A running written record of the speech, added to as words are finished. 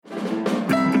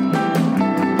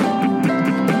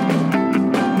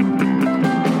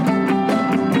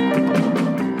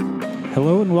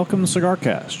and welcome to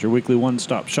CigarCast, your weekly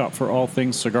one-stop shop for all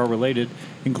things cigar-related,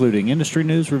 including industry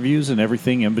news, reviews, and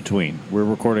everything in between. We're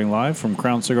recording live from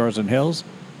Crown Cigars and Hills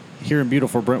here in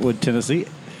beautiful Brentwood, Tennessee.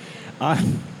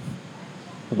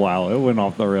 Wow, it went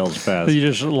off the rails fast. You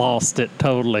just lost it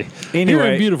totally. Anyway,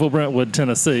 here in beautiful Brentwood,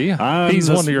 Tennessee, he's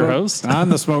one of your hosts. I'm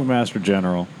the Smoke Master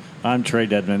General. I'm Trae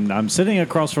Dedman. I'm sitting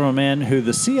across from a man who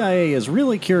the CIA is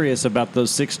really curious about those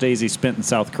 6 days he spent in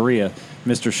South Korea,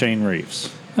 Mr. Shane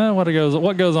Reeves.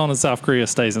 What goes on in South Korea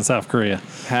stays in South Korea.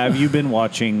 Have you been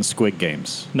watching Squid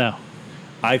Games? No.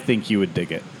 I think you would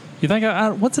dig it. You think?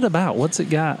 What's it about? What's it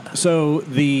got? So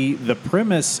the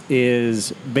premise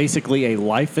is basically a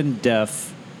life and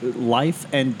death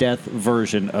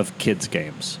version of kids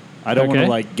games. I don't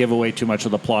want to give away too much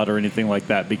of the plot or anything like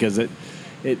that because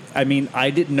I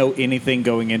didn't know anything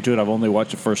going into it. I've only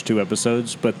watched the first 2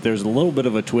 episodes, but there's a little bit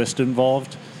of a twist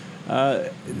involved.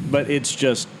 But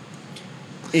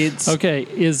it's okay.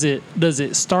 Does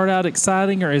it start out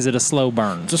exciting or is it a slow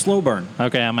burn? It's a slow burn.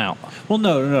 Okay, I'm out. Well,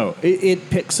 no. It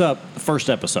picks up the first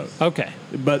episode. Okay.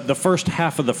 But the first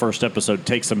half of the first episode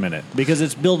takes a minute because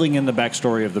it's building in the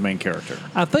backstory of the main character.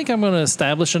 I think I'm going to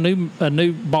establish a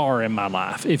new bar in my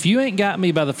life. If you ain't got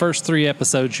me by the first 3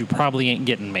 episodes, you probably ain't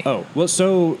getting me. Oh, well,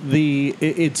 so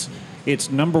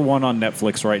it's number 1 on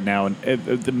Netflix right now, and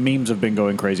the memes have been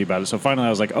going crazy about it. So finally I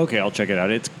was like, okay, I'll check it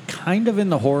out. It's kind of in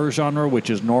the horror genre, which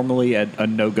is normally a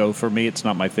no-go for me. It's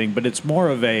not my thing, but it's more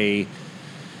of a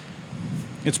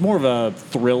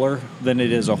thriller than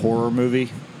it is a horror movie,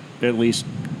 at least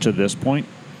to this point.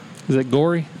 Is it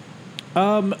gory?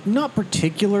 Not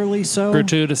particularly so.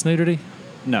 Gratuitous nudity?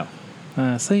 No.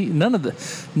 See,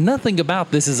 nothing about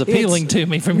this is appealing to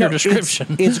me from your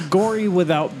description. It's gory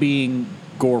without being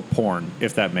gore porn,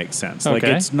 if that makes sense.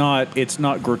 Okay. Like it's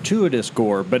not gratuitous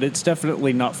gore, but it's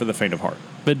definitely not for the faint of heart.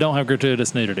 But don't have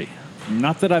gratuitous nudity.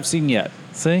 Not that I've seen yet.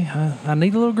 See, I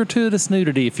need a little gratuitous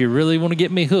nudity if you really want to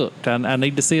get me hooked. I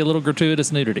need to see a little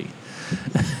gratuitous nudity.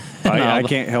 I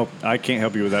can't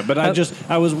help you with that. But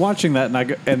I was watching that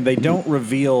and they don't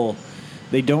reveal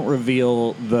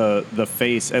the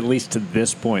face, at least to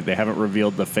this point. They haven't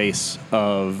revealed the face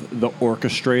of the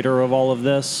orchestrator of all of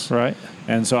this. Right.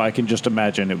 And so I can just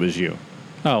imagine it was you.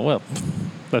 Oh, well,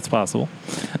 that's possible.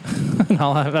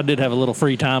 I did have a little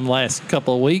free time last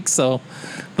couple of weeks, so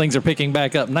things are picking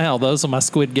back up now, though, so my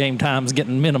Squid Game time's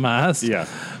getting minimized. Yeah.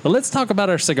 But let's talk about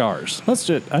our cigars. I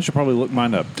should probably look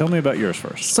mine up. Tell me about yours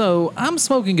first. So I'm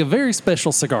smoking a very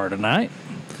special cigar tonight.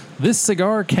 This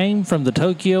cigar came from the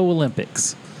Tokyo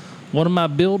Olympics. One of my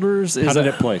builders is... How did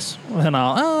it place? And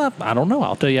I don't know.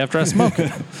 I'll tell you after I smoke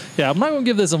it. Yeah, I'm not going to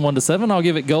give this a 1 to 7. I'll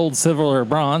give it gold, silver, or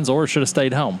bronze, or should have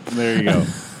stayed home. There you go.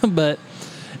 But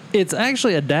it's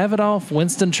actually a Davidoff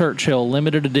Winston Churchill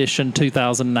limited edition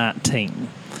 2019.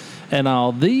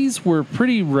 And these were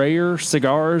pretty rare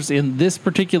cigars in this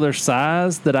particular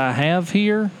size that I have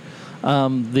here.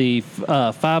 The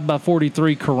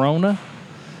 5x43 Corona.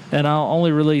 And I'll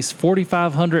only release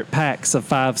 4,500 packs of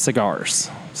 5 cigars.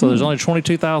 So there's only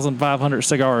 22,500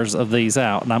 cigars of these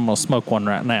out, and I'm going to smoke one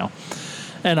right now.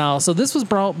 And so this was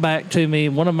brought back to me.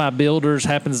 One of my builders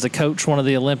happens to coach one of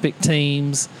the Olympic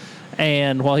teams,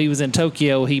 and while he was in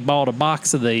Tokyo, he bought a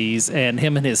box of these, and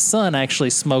him and his son actually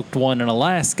smoked one in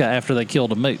Alaska after they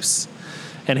killed a moose.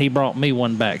 And he brought me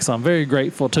one back. So I'm very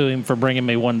grateful to him for bringing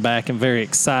me one back and very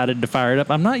excited to fire it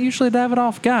up. I'm not usually a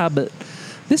Davidoff guy, but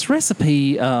this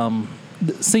recipe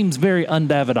seems very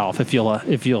un-Davidoff, if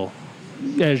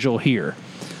you'll hear.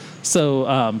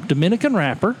 So Dominican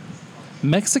wrapper,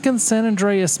 Mexican San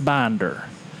Andreas binder,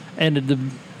 and the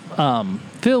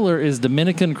filler is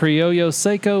Dominican Criollo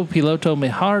Seco, Piloto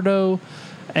Mijardo,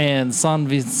 and San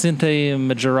Vicente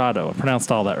Majorado. I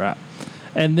pronounced all that right.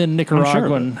 And then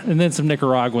Nicaraguan, and then some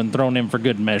Nicaraguan thrown in for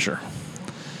good measure.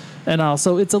 And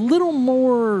also, it's a little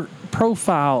more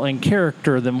profile and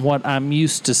character than what I'm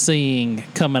used to seeing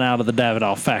coming out of the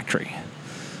Davidoff factory.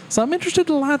 So I'm interested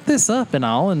to light this up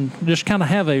and just kind of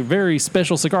have a very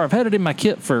special cigar. I've had it in my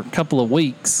kit for a couple of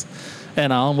weeks,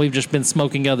 and we've just been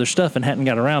smoking other stuff and hadn't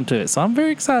got around to it. So I'm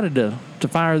very excited to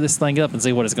fire this thing up and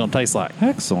see what it's going to taste like.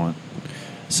 Excellent.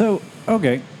 So,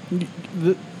 okay,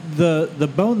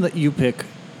 the bone that you pick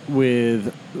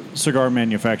with cigar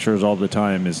manufacturers all the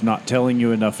time is not telling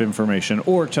you enough information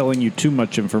or telling you too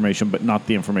much information, but not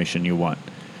the information you want.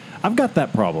 I've got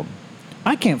that problem.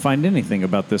 I can't find anything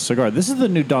about this cigar. This is the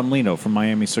new Don Lino from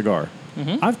Miami Cigar.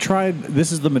 Mm-hmm.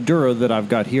 This is the Maduro that I've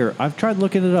got here. I've tried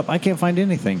looking it up. I can't find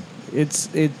anything.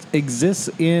 It exists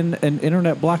in an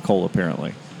internet black hole,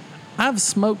 apparently. I've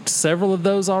smoked several of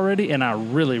those already, and I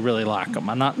really, really like them.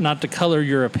 Not to color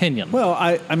your opinion. Well,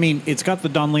 I mean, it's got the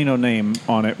Don Lino name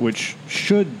on it, which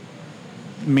should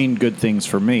mean good things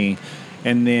for me.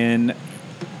 And then,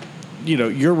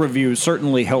 your review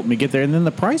certainly helped me get there. And then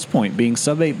the price point being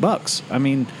sub $8. I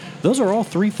mean, those are all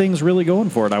three things really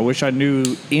going for it. I wish I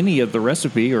knew any of the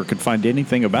recipe or could find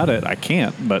anything about it. I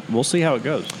can't, but we'll see how it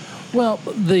goes. Well,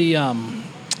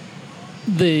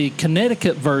 the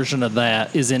Connecticut version of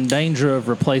that is in danger of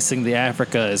replacing the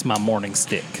Africa as my morning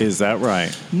stick. Is that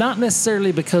right? Not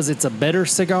necessarily because it's a better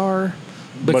cigar,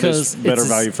 because but it's better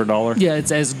value for dollar? Yeah,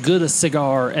 it's as good a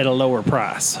cigar at a lower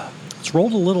price. It's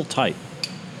rolled a little tight.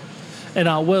 And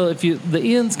if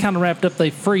the ends kind of wrapped up,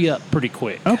 they free up pretty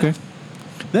quick. Okay.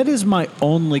 That is my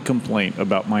only complaint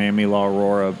about Miami La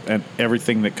Aurora and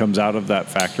everything that comes out of that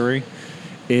factory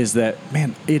is that,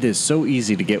 man, it is so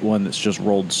easy to get one that's just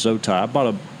rolled so tight. I bought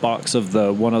a box of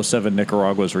the 107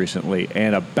 Nicaraguas recently,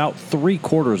 and about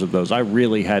 3/4 of those I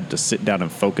really had to sit down and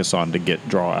focus on to get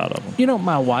draw out of them.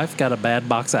 My wife got a bad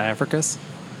box of Africas.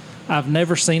 I've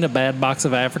never seen a bad box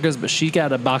of Africas, but she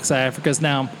got a box of Africas.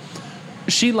 Now,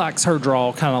 she likes her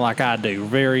draw kind of like I do,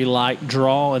 very light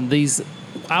draw, and these,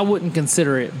 I wouldn't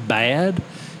consider it bad.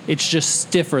 It's just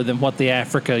stiffer than what the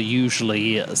Africa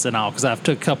usually is and all, because I've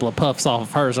took a couple of puffs off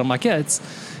of hers. I'm like, yeah,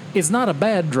 it's not a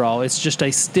bad draw. It's just a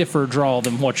stiffer draw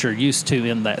than what you're used to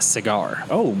in that cigar.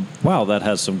 Oh, wow, that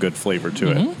has some good flavor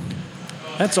to it.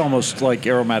 That's almost like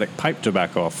aromatic pipe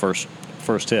tobacco off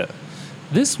first hit.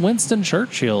 This Winston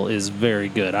Churchill is very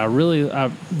good.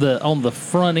 On the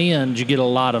front end, you get a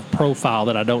lot of profile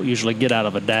that I don't usually get out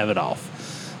of a Davidoff.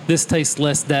 This tastes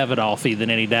less Davidoff-y than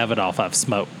any Davidoff I've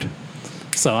smoked.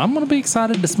 So I'm going to be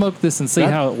excited to smoke this and see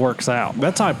how it works out.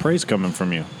 That's high praise coming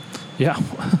from you. Yeah.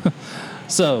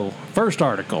 So, first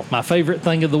article, my favorite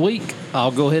thing of the week.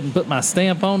 I'll go ahead and put my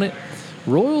stamp on it.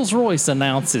 Rolls Royce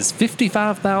announces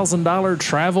 $55,000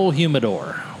 travel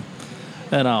humidor.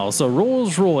 And all. So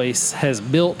Rolls Royce has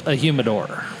built a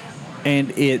humidor.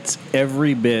 And it's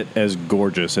every bit as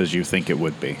gorgeous as you think it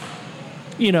would be.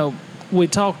 We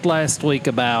talked last week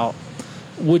about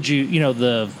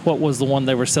what was the one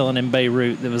they were selling in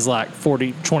Beirut that was like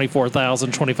 $24,000,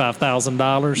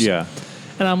 $25,000? Yeah.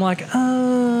 And I'm like,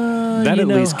 that at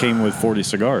least came with 40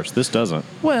 cigars. This doesn't.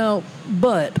 Well,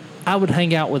 but I would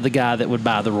hang out with the guy that would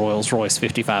buy the Rolls Royce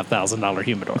 $55,000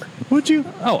 humidor. Would you?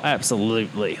 Oh,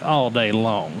 absolutely. All day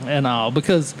long and all.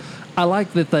 Because I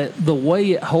like that the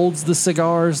way it holds the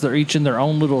cigars, they're each in their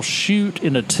own little chute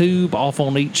in a tube off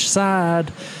on each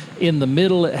side. In the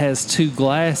middle, it has two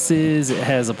glasses. It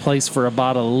has a place for a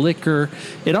bottle of liquor.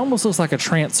 It almost looks like a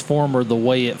transformer the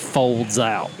way it folds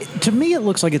out. To me, it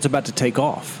looks like it's about to take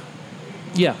off.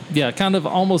 Yeah, kind of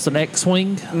almost an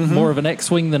X-Wing, more of an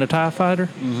X-Wing than a TIE fighter.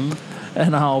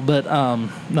 And all, but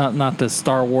not to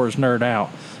Star Wars nerd out.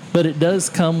 But it does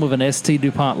come with an ST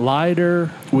DuPont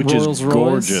lighter, which Rolls is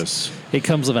gorgeous. Royce. It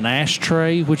comes with an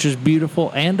ashtray, which is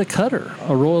beautiful, and a cutter,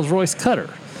 a Rolls Royce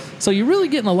cutter. So you're really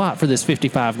getting a lot for this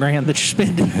 $55,000 that you're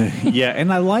spending. Yeah,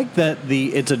 and I like that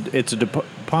it's a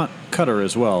DuPont cutter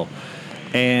as well,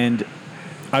 and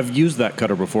I've used that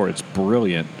cutter before. It's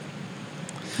brilliant,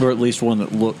 or at least one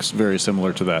that looks very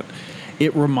similar to that.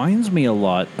 It reminds me a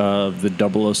lot of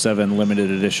the 007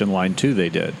 limited edition line 2 they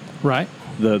did. Right.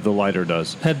 The lighter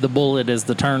does. Had the bullet as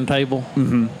the turntable.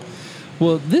 Mm-hmm.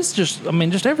 Well, this just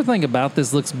everything about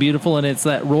this looks beautiful, and it's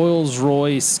that Rolls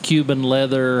Royce Cuban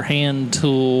leather,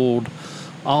 hand-tooled,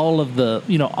 all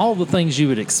the things you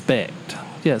would expect.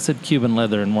 Yeah, it said Cuban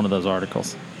leather in one of those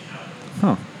articles.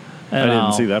 Huh. And I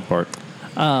didn't see that part.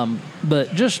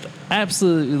 But just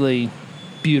absolutely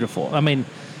beautiful.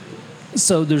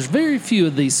 So there's very few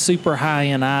of these super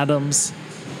high-end items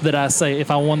that I say,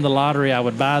 if I won the lottery, I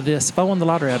would buy this. If I won the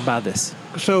lottery, I'd buy this.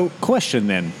 So, question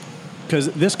then. Because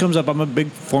this comes up, I'm a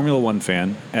big Formula One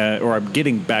fan, or I'm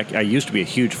getting back. I used to be a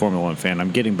huge Formula One fan.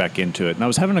 I'm getting back into it. And I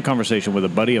was having a conversation with a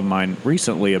buddy of mine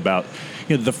recently about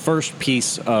the first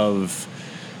piece of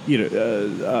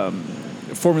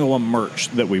Formula One merch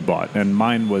that we bought. And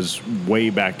mine was way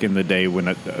back in the day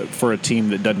when for a team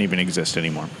that doesn't even exist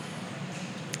anymore.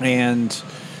 And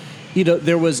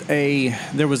there was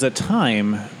a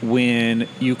time when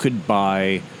you could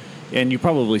buy, and you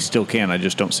probably still can, I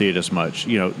just don't see it as much,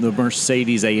 the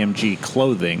Mercedes AMG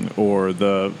clothing, or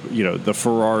the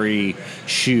Ferrari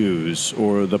shoes,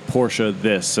 or the Porsche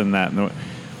this and that.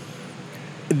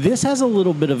 This has a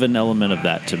little bit of an element of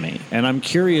that to me. And I'm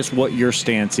curious what your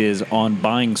stance is on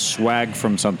buying swag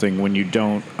from something when you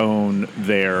don't own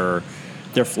their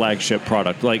flagship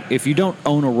product. Like, if you don't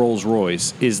own a Rolls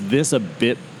Royce, is this a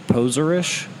bit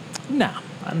poserish? No,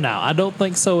 I don't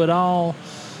think so at all.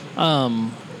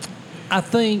 I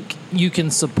think you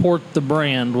can support the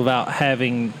brand without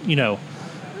having,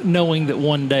 knowing that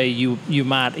one day you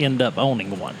might end up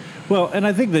owning one. Well, and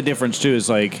I think the difference too is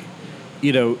like,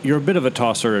 you're a bit of a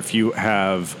tosser if you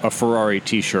have a Ferrari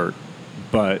T-shirt,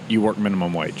 but you work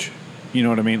minimum wage. You know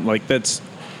what I mean? Like it's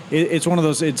one of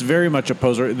those. It's very much a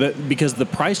poser because the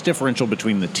price differential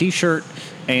between the T-shirt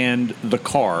and the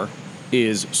car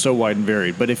is so wide and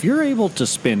varied. But if you're able to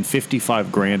spend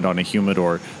 $55,000 on a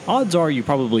humidor, odds are you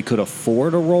probably could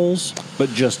afford a Rolls, but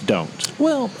just don't.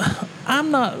 Well,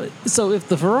 I'm not. So if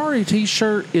the Ferrari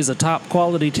T-shirt is a top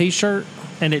quality T-shirt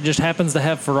and it just happens to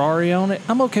have Ferrari on it,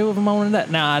 I'm okay with them owning that.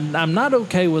 Now, I'm not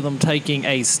okay with them taking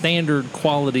a standard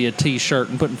quality of T-shirt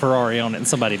and putting Ferrari on it and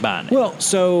somebody buying it. Well,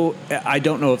 so I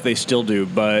don't know if they still do,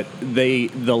 but the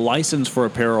license for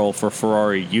apparel for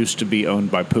Ferrari used to be owned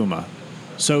by Puma.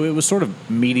 So it was sort of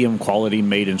medium quality,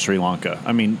 made in Sri Lanka.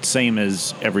 I mean, same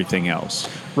as everything else.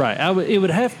 Right. It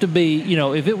would have to be,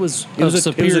 if it was it was a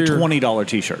superior, $20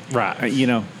 T-shirt. Right.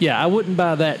 Yeah, I wouldn't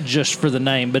buy that just for the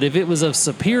name. But if it was of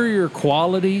superior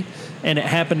quality and it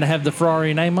happened to have the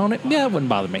Ferrari name on it, yeah, it wouldn't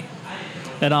bother me.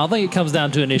 And I think it comes down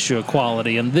to an issue of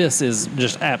quality, and this is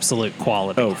just absolute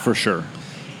quality. Oh, for sure.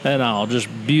 And all just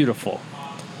beautiful.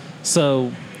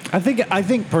 So I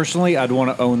think personally, I'd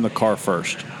want to own the car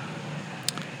first.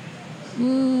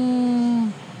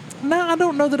 No, I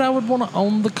don't know that I would want to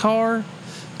own the car,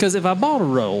 because if I bought a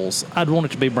Rolls, I'd want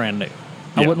it to be brand new.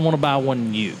 I wouldn't want to buy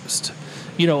one used.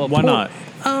 Why not?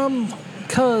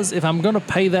 Because if I'm going to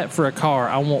pay that for a car,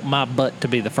 I want my butt to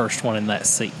be the first one in that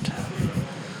seat,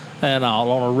 and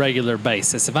all on a regular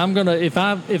basis. If I'm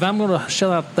gonna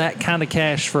shell out that kind of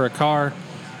cash for a car,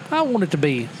 I want it to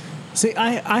be. See,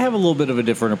 I have a little bit of a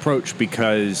different approach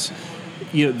because.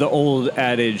 The old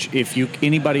adage,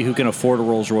 anybody who can afford a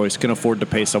Rolls Royce can afford to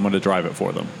pay someone to drive it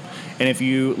for them. And if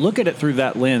you look at it through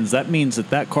that lens, that means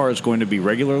that car is going to be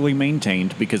regularly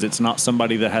maintained because it's not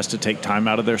somebody that has to take time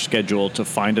out of their schedule to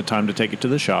find a time to take it to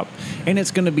the shop. And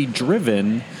it's going to be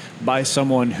driven by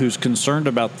someone who's concerned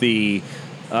about the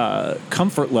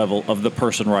comfort level of the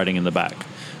person riding in the back.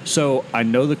 So I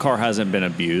know the car hasn't been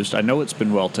abused. I know it's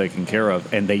been well taken care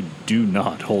of, and they do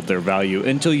not hold their value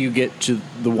until you get to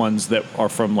the ones that are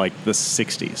from like the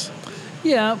 60s.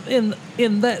 Yeah,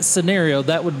 in that scenario,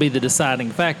 that would be the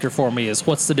deciding factor for me is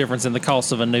what's the difference in the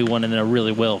cost of a new one and a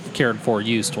really well cared for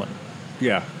used one.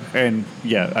 Yeah, and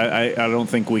I don't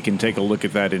think we can take a look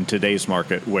at that in today's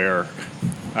market where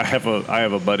I have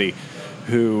a buddy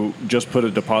who just put a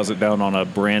deposit down on a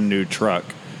brand new truck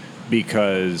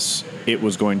because it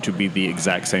was going to be the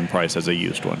exact same price as a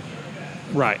used one.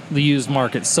 Right. The used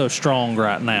market's so strong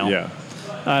right now. Yeah.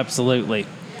 Absolutely.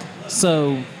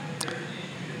 So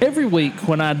every week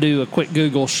when I do a quick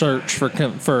Google search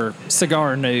for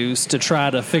cigar news to try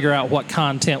to figure out what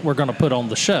content we're going to put on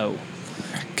the show,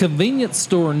 Convenience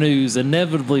Store News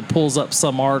inevitably pulls up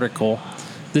some article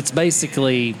that's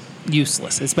basically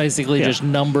useless. It's basically just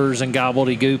numbers and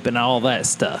gobbledygook and all that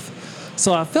stuff.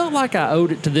 So I felt like I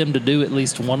owed it to them to do at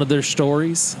least one of their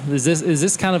stories. Is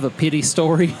this kind of a pity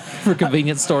story for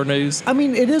Convenience Store News? I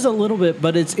mean, it is a little bit,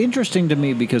 but it's interesting to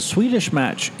me because Swedish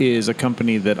Match is a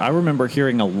company that I remember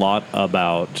hearing a lot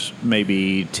about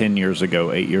maybe 10 years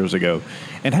ago, 8 years ago,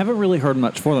 and haven't really heard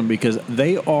much for them because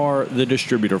they are the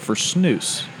distributor for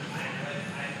snus.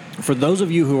 For those of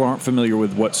you who aren't familiar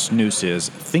with what snus is,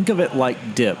 think of it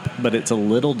like dip, but it's a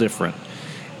little different.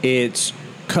 It's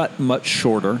cut much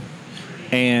shorter.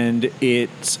 And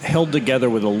it's held together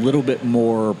with a little bit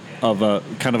more of a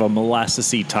kind of a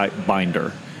molassesy type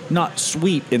binder. Not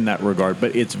sweet in that regard,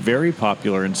 but it's very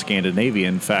popular in Scandinavia.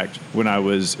 In fact, when I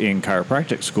was in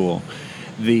chiropractic school,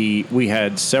 we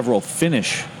had several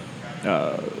Finnish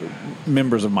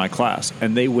members of my class,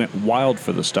 and they went wild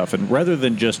for the stuff. And rather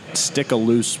than just stick a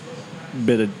loose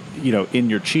bit of, in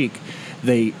your cheek,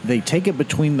 They take it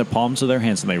between the palms of their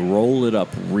hands and they roll it up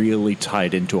really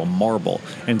tight into a marble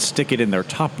and stick it in their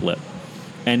top lip.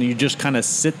 And you just kind of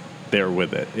sit there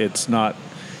with it. It's not...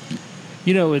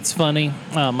 It's funny.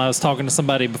 I was talking to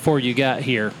somebody before you got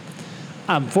here.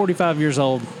 I'm 45 years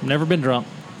old, never been drunk,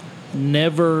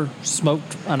 never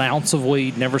smoked an ounce of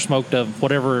weed, never smoked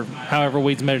however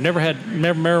weed's made. Never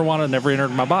marijuana, never entered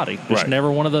my body. Just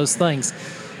never one of those things.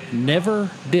 Never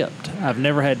dipped. I've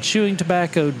never had chewing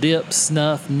tobacco, dip,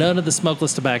 snuff. None of the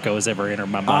smokeless tobacco has ever entered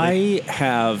my body. I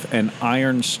have an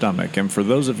iron stomach, and for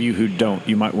those of you who don't,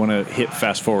 you might want to hit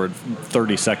fast forward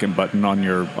 30-second button on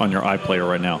your iPlayer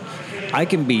right now. I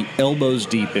can be elbows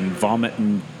deep in vomit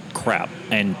and crap,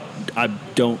 and I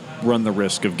don't run the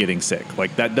risk of getting sick.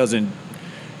 Like that doesn't.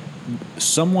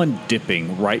 Someone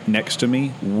dipping right next to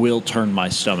me will turn my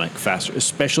stomach faster,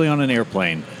 especially on an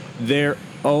airplane.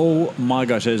 Oh my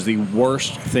gosh, that is the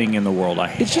worst thing in the world.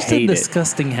 It's just hate a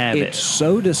disgusting habit. It's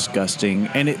so disgusting,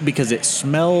 and because it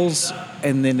smells,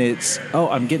 and then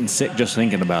I'm getting sick just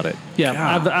thinking about it.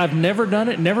 Yeah, I've never done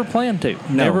it, never planned to. No.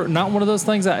 Never, not one of those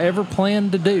things I ever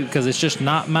planned to do because it's just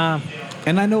not my.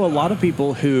 And I know a lot of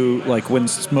people who, like, when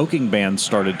smoking bans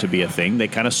started to be a thing, they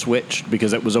kind of switched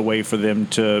because it was a way for them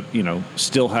to,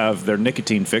 still have their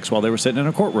nicotine fix while they were sitting in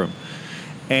a courtroom,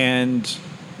 and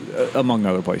among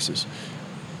other places.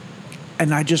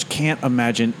 And I just can't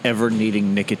imagine ever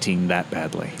needing nicotine that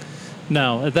badly.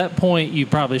 No, at that point, you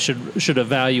probably should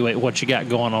evaluate what you got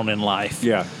going on in life.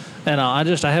 Yeah. And I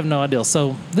have no idea.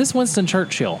 So this Winston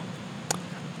Churchill,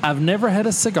 I've never had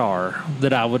a cigar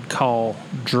that I would call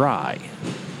dry,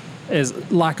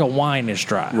 as like a wine is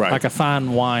dry, right. Like a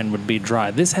fine wine would be dry.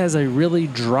 This has a really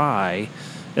dry,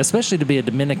 especially to be a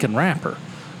Dominican wrapper,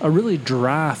 a really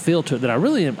dry feel to it that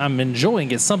I'm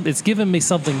enjoying. It's giving me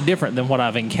something different than what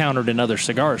I've encountered in other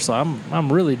cigars, so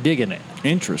I'm really digging it.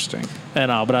 Interesting.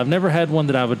 But I've never had one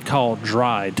that I would call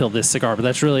dry till this cigar. But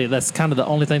that's kind of the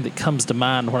only thing that comes to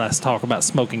mind when I talk about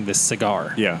smoking this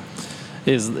cigar. Yeah.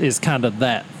 Is kind of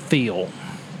that feel.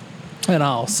 And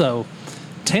also,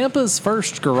 Tampa's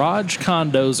first garage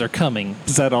condos are coming.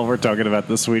 Is that all we're talking about,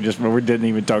 the Swedish? But we didn't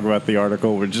even talk about the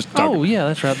article. We're just talking. Oh, yeah,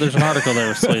 that's right. There's an article there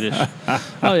with Swedish.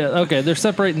 Oh, yeah, okay. They're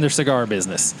separating their cigar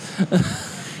business.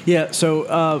 Yeah,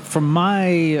 so from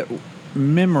my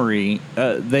memory,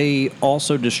 they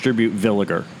also distribute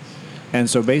Villiger. And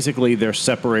so basically they're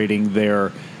separating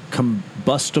their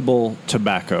combustible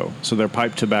tobacco, so their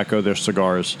pipe tobacco, their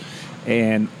cigars,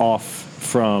 and off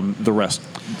from the rest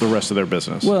of their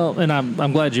business. Well, and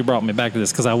I'm glad you brought me back to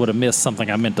this because I would have missed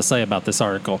something I meant to say about this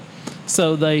article.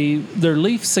 So their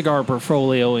leaf cigar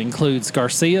portfolio includes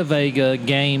Garcia Vega,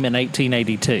 Game, and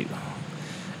 1882.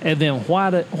 And then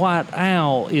White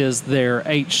Owl is their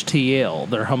HTL,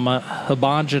 their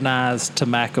homogenized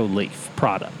tobacco leaf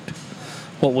product.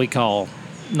 What we call,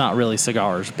 not really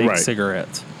cigars, big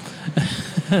cigarettes.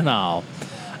 And all.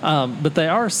 But they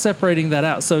are separating that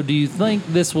out. So do you think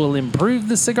this will improve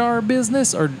the cigar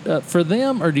business or for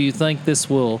them, or do you think this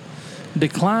will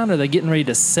decline? Are they getting ready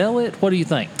to sell it? What do you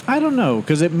think? I don't know,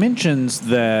 because it mentions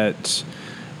that,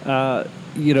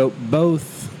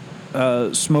 both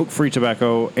smoke-free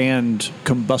tobacco and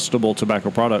combustible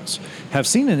tobacco products have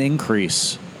seen an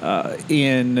increase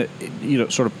in,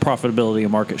 sort of profitability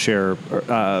and market share or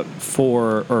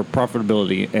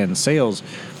profitability and sales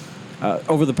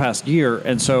over the past year.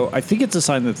 And so I think it's a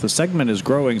sign that the segment is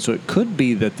growing. So it could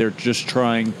be that they're just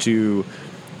trying to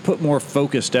put more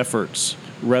focused efforts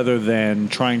rather than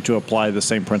trying to apply the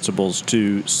same principles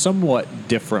to somewhat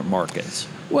different markets.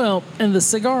 Well, and the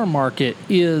cigar market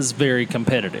is very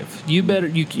competitive.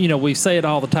 We say it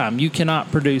all the time. You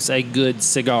cannot produce a good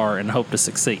cigar and hope to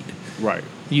succeed. Right.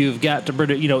 You've got to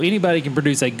produce, anybody can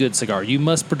produce a good cigar. You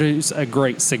must produce a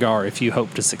great cigar if you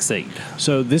hope to succeed.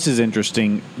 So this is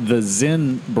interesting. The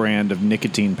Zen brand of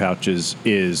nicotine pouches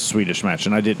is Swedish Match,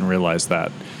 and I didn't realize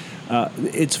that.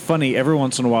 It's funny. Every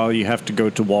once in a while, you have to go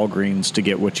to Walgreens to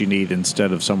get what you need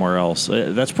instead of somewhere else.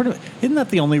 Isn't that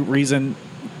the only reason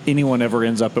anyone ever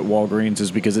ends up at Walgreens is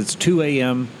because it's 2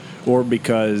 a.m. or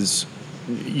because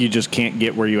you just can't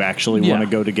get where you actually want to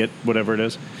go to get whatever it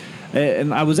is?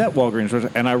 And I was at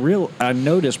Walgreens, and I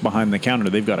noticed behind the counter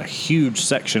they've got a huge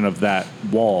section of that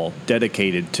wall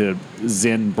dedicated to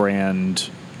Zen brand,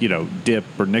 dip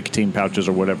or nicotine pouches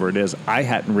or whatever it is. I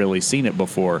hadn't really seen it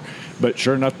before, but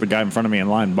sure enough, the guy in front of me in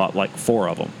line bought like 4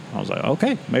 of them. I was like,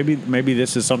 okay, maybe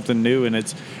this is something new, and I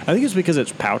think it's because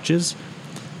it's pouches,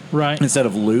 right? Instead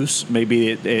of loose. Maybe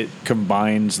it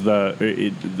combines the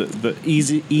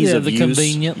ease of the use,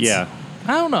 convenience. Yeah.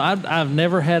 I don't know. I've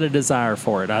never had a desire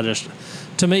for it.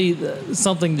 To me,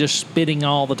 something just spitting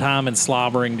all the time and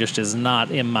slobbering just is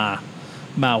not in my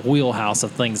wheelhouse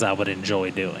of things I would enjoy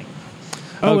doing.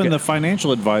 Oh, okay. And the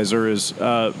financial advisor is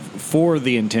for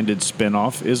the intended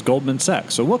spinoff is Goldman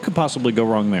Sachs. So what could possibly go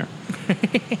wrong there?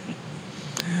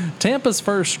 Tampa's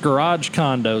first garage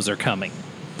condos are coming.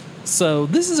 So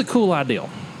this is a cool idea.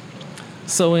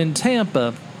 So in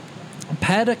Tampa,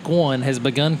 Paddock 1 has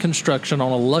begun construction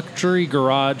on a luxury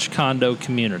garage condo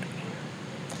community.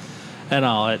 And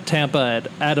at Tampa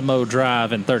at Adamo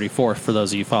Drive and 34th, for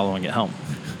those of you following at home.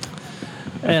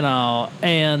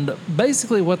 And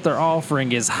basically what they're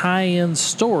offering is high-end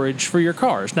storage for your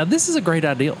cars. Now, this is a great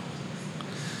idea.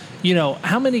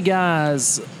 How many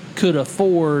guys could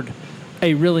afford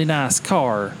a really nice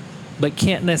car but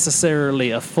can't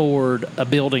necessarily afford a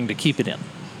building to keep it in?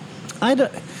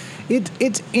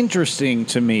 It's interesting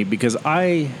to me because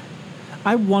I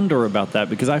I wonder about that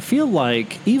because I feel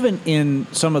like even in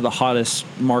some of the hottest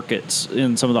markets,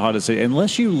 in some of the hottest cities,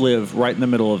 unless you live right in the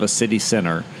middle of a city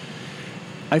center,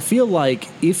 I feel like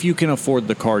if you can afford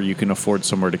the car, you can afford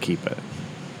somewhere to keep it.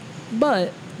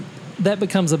 But that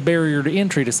becomes a barrier to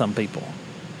entry to some people.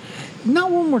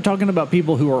 Not when we're talking about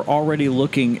people who are already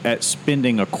looking at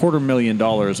spending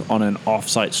 $250,000 on an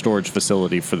off-site storage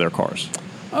facility for their cars.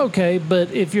 Okay,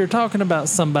 but if you're talking about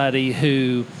somebody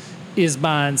who is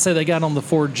buying, say they got on the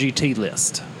Ford GT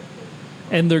list,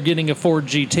 and they're getting a Ford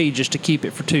GT just to keep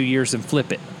it for 2 years and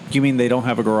flip it. You mean they don't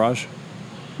have a garage?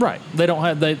 Right. They don't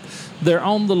have they're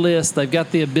on the list. They've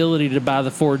got the ability to buy the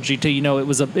Ford GT. You know, it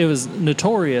was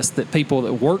notorious that people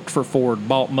that worked for Ford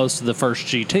bought most of the first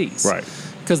GTs. Right.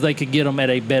 Because they could get them at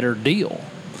a better deal.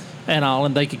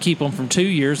 And they could keep them for 2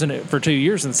 years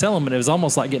and sell them, and it was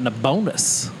almost like getting a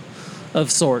bonus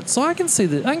of sorts. So I can see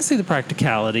the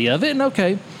practicality of it. And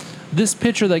okay, this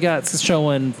picture they got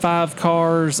showing 5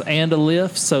 cars and a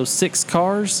lift, so 6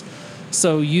 cars.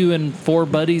 So you and 4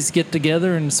 buddies get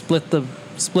together and split the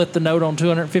note on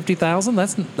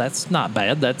 $250,000. That's not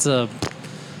bad. That's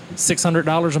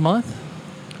 $600 a month.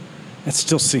 That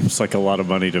still seems like a lot of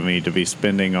money to me to be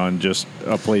spending on just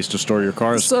a place to store your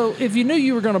cars. So if you knew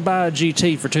you were going to buy a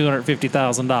GT for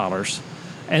 $250,000,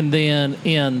 and then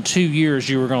in 2 years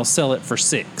you were going to sell it for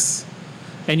 $6,000,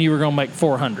 and you were going to make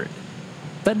 $400,000,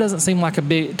 that doesn't seem like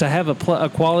to have a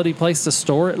quality place to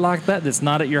store it like that. That's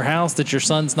not at your house. That your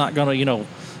son's not going to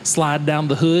slide down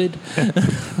the hood.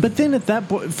 But then at that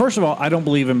point, first of all, I don't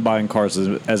believe in buying cars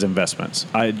as investments.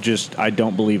 I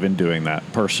don't believe in doing that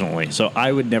personally. So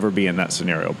I would never be in that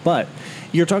scenario. But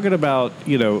you're talking about,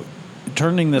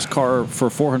 turning this car for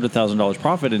 $400,000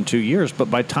 profit in 2 years.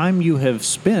 But by time you have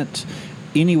spent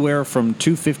anywhere from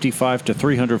 $255,000 to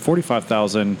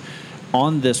 $345,000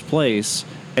 on this place,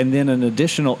 and then an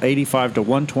additional $85 to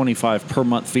 $125 per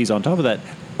month fees on top of that,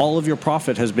 all of your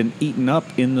profit has been eaten up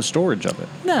in the storage of it.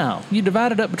 No, you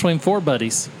divide it up between 4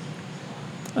 buddies,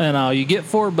 and you get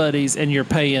 4 buddies, and you're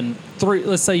paying 3.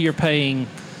 Let's say you're paying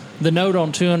the note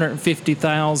on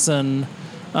 $250,000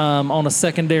 on a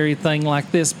secondary thing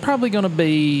like this. Probably going to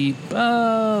be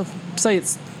say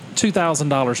it's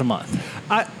 $2,000 a month.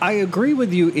 I agree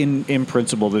with you in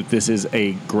principle that this is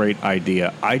a great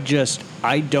idea.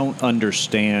 I don't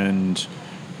understand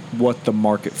what the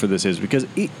market for this is, because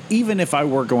even if I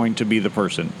were going to be the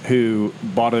person who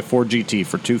bought a Ford GT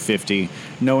for $250,000,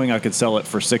 knowing I could sell it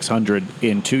for $600,000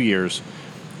 in 2 years,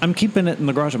 I'm keeping it in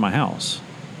the garage of my house.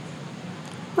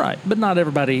 Right, but not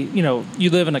everybody. You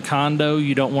live in a condo.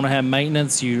 You don't want to have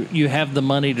maintenance. You have the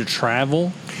money to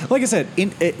travel. Like I said,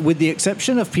 with the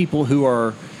exception of people who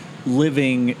are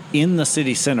living in the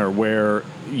city center where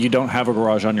you don't have a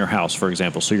garage on your house, for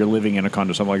example, so you're living in a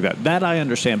condo, something like that I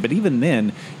understand. But even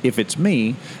then, if it's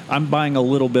me, I'm buying a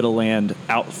little bit of land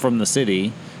out from the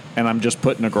city, and I'm just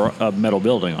putting a metal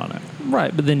building on it.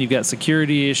 Right, but then you've got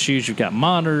security issues, you've got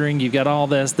monitoring, you've got all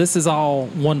this. This is all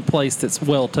one place that's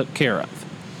well took care of.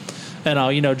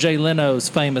 And Jay Leno's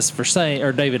famous for saying,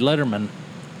 or David Letterman,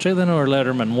 Jay Leno or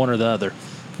Letterman, one or the other,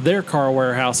 their car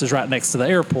warehouse is right next to the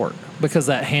airport because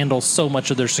that handles so much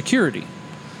of their security.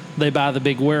 They buy the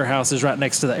big warehouses right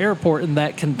next to the airport, and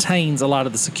that contains a lot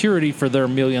of the security for their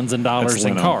millions of dollars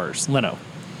in cars. Leno.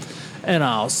 And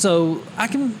all. So I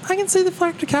can see the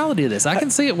practicality of this. I can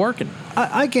see it working.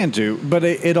 I can too, but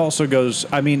it also goes,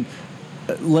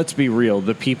 let's be real.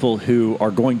 The people who are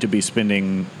going to be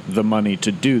spending the money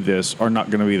to do this are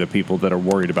not going to be the people that are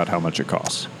worried about how much it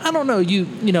costs. I don't know.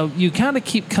 You kind of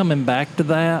keep coming back to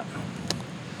that,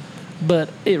 but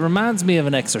it reminds me of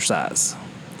an exercise.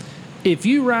 If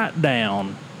you write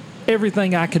down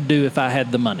everything I could do if I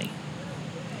had the money,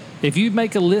 if you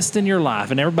make a list in your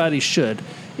life, and everybody should,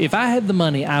 if I had the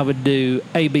money, I would do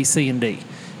A, B, C, and D.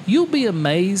 You'll be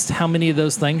amazed how many of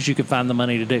those things you could find the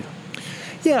money to do.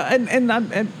 Yeah, and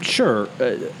I'm sure.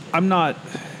 I'm not.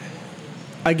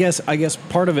 I guess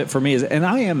part of it for me is, and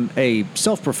I am a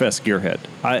self-professed gearhead.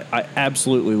 I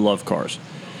absolutely love cars,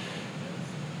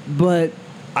 but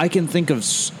I can think of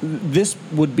this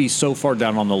would be so far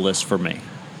down on the list for me.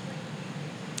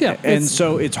 Yeah, and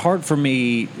so it's hard for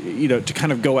me, to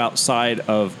kind of go outside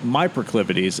of my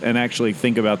proclivities and actually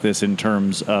think about this in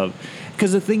terms of,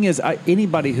 because the thing is,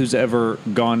 anybody who's ever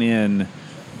gone in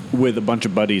with a bunch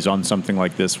of buddies on something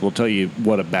like this will tell you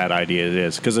what a bad idea it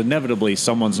is, because inevitably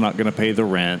someone's not going to pay the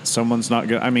rent. Someone's not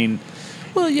going to,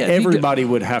 well, yeah, everybody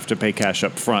would have to pay cash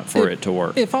up front for it to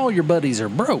work. If all your buddies are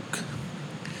broke.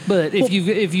 But if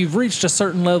you've reached a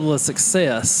certain level of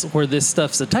success where this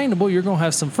stuff's attainable, you're going to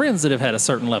have some friends that have had a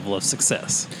certain level of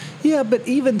success. Yeah, but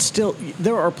even still,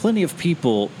 there are plenty of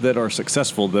people that are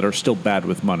successful that are still bad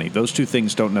with money. Those two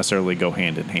things don't necessarily go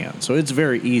hand in hand. So it's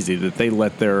very easy that they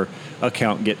let their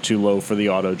account get too low for the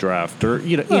auto draft or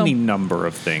any number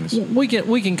of things. We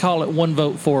can call it one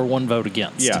vote for, one vote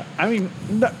against. Yeah, I mean,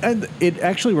 and it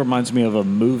actually reminds me of a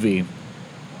movie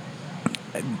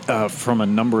from a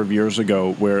number of years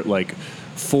ago where like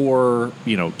 4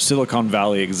 Silicon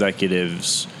Valley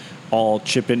executives all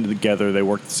chip in together. They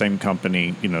work at the same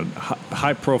company,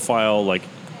 high profile, like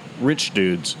rich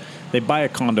dudes. They buy a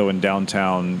condo in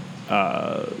downtown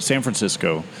San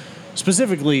Francisco,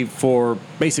 specifically for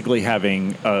basically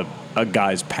having a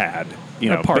guy's pad,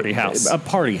 a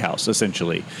party house,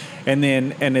 essentially. And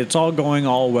it's all going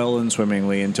all well and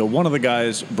swimmingly until one of the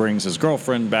guys brings his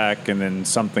girlfriend back, and then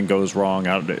something goes wrong,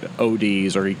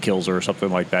 ODs, or he kills her or something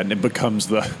like that, and it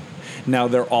becomes now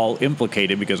they're all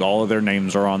implicated because all of their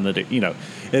names are on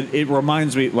it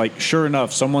reminds me, like, sure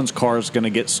enough, someone's car is going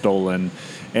to get stolen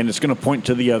and it's going to point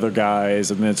to the other guys,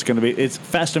 and then it's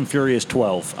Fast and Furious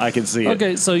 12. I can see it.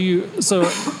 Okay, so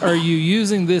are you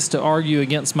using this to argue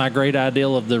against my great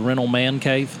ideal of the rental man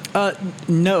cave?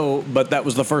 No, but that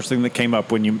was the first thing that came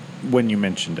up when you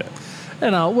mentioned it.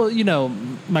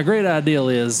 And my great ideal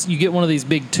is you get one of these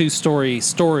big 2-story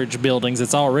storage buildings.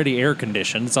 It's already air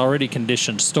conditioned. It's already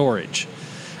conditioned storage,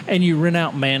 and you rent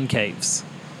out man caves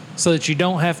so that you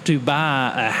don't have to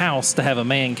buy a house to have a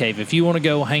man cave. If you want to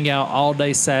go hang out all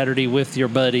day Saturday with your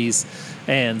buddies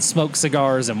and smoke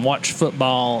cigars and watch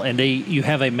football and eat, you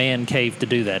have a man cave to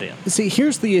do that in. See,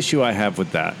 here's the issue I have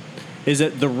with that, is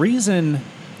that the reason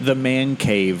the man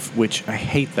cave, which I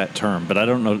hate that term, but I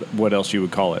don't know what else you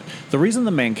would call it. The reason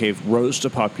the man cave rose to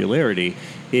popularity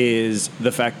is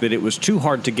the fact that it was too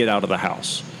hard to get out of the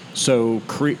house. So,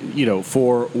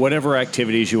 for whatever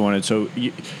activities you wanted. So,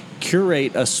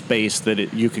 curate a space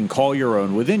that you can call your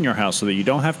own within your house so that you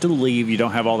don't have to leave, you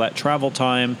don't have all that travel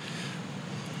time,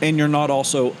 and you're not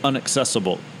also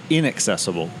inaccessible.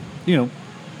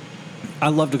 I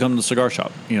love to come to the cigar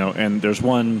shop, and there's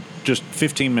one just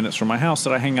 15 minutes from my house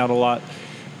that I hang out a lot.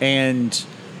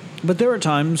 But there are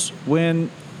times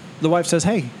when the wife says,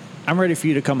 "Hey, I'm ready for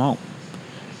you to come home."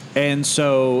 And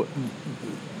so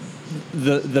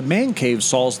the man cave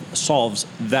solves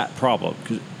that problem.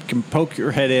 You can poke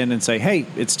your head in and say, "Hey,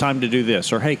 it's time to do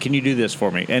this," or "Hey, can you do this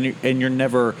for me?" And you're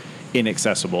never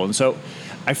inaccessible. And so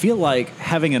I feel like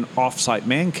having an off-site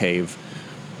man cave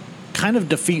kind of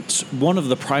defeats one of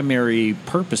the primary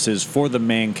purposes for the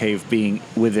man cave being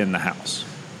within the house.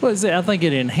 Well, I think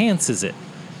it enhances it,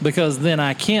 because then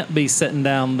I can't be sitting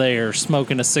down there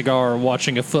smoking a cigar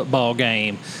watching a football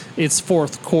game. It's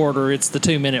fourth quarter, it's the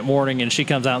 2-minute warning, and she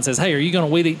comes out and says, "Hey, are you going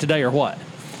to weed eat today or what?"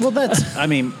 Well,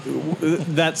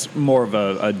 that's more of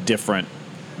a different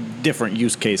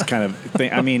use case kind of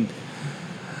thing. I mean,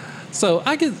 so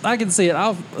I can see it.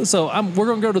 We're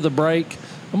going to go to the break.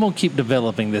 I'm going to keep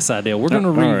developing this idea. We're going to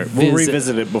revisit. We'll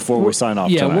revisit it before we sign off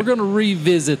tonight. We're going to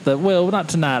revisit not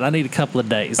tonight. I need a couple of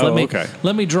days.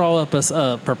 Let me draw up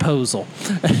a proposal,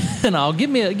 and I'll give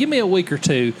me a week or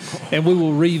two, and we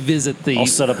will revisit the. I'll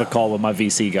set up a call with my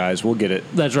VC guys. We'll get it.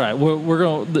 That's right. We're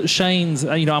going. Shane's.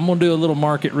 I'm going to do a little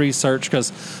market research,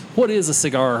 because what is a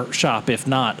cigar shop if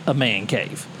not a man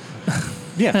cave?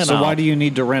 Yeah. So why do you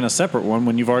need to rent a separate one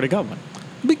when you've already got one?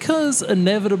 Because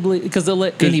they'll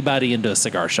let anybody into a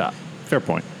cigar shop. Fair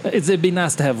point. It'd be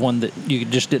nice to have one that you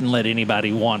just didn't let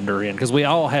anybody wander in, because we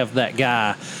all have that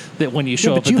guy that when you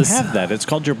show up. But you have that. It's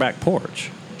called your back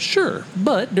porch. Sure,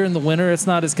 but during the winter it's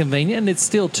not as convenient, and it's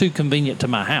still too convenient to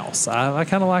my house. I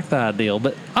kind of like the ideal,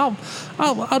 but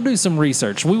I'll do some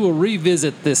research. We will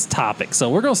revisit this topic.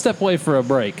 So we're going to step away for a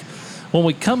break. When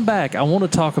we come back, I want to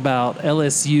talk about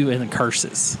LSU and the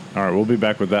curses. All right, we'll be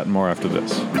back with that and more after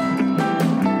this.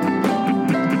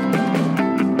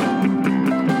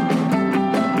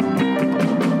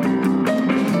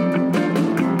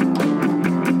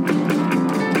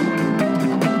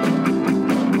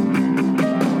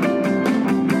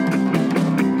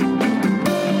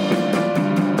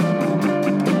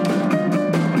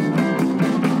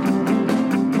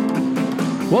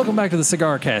 Welcome back to the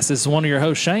CigarCast. This is one of your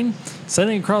hosts, Shane,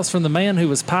 sitting across from the man who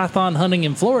was python hunting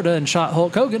in Florida and shot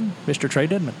Hulk Hogan, Mr. Trae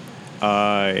Dedman.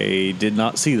 I did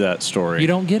not see that story. You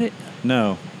don't get it?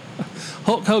 No.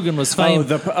 Hulk Hogan was famous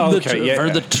for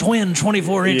the twin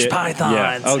 24-inch pythons.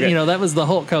 Yeah, okay. That was the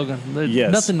Hulk Hogan.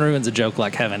 Yes. Nothing ruins a joke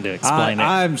like having to explain it.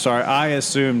 I'm sorry. I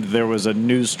assumed there was a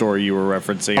news story you were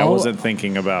referencing. I wasn't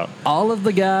thinking about. All of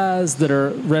the guys that are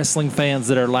wrestling fans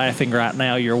that are laughing right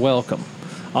now, you're welcome.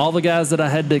 all the guys that I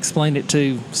had to explain it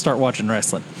to start watching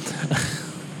wrestling.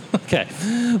 Okay.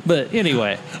 But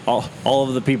anyway. All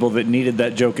of the people that needed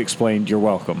that joke explained, you're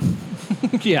welcome.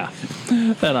 Yeah.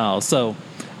 And all. So,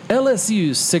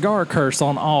 LSU's cigar curse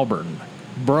on Auburn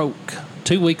broke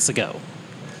 2 weeks ago.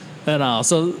 And all.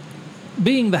 So,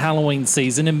 being the Halloween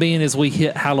season and being as we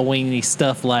hit Halloween-y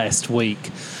stuff last week,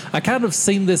 I kind of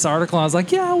seen this article and I was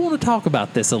like, yeah, I want to talk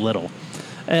about this a little.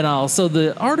 And all. So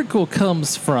the article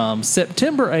comes from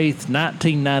September 8th,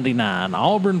 1999,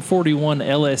 Auburn 41,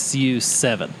 LSU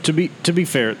 7. To be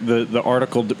fair, the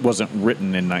article wasn't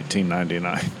written in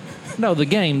 1999. No, the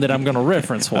game that I'm going to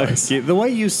reference was. The way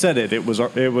you said it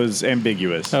was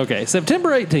ambiguous. Okay, September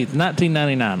 18th,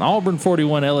 1999, Auburn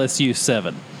 41, LSU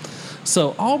 7.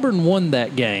 So Auburn won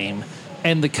that game,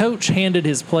 and the coach handed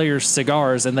his players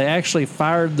cigars, and they actually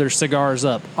fired their cigars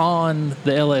up on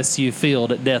the LSU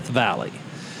field at Death Valley.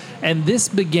 And this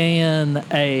began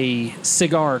a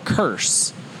cigar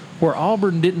curse where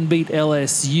Auburn didn't beat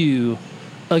LSU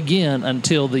again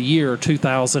until the year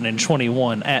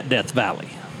 2021 at Death Valley.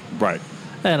 Right.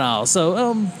 And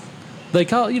also, they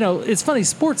call, it's funny,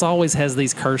 sports always has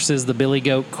these curses, the Billy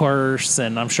Goat curse,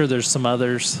 and I'm sure there's some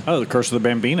others. Oh, the curse of the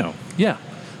Bambino. Yeah.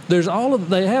 They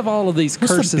have all of these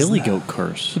curses. What's the Billy Goat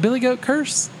curse? The Billy Goat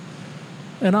curse?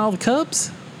 And all the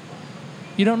Cubs?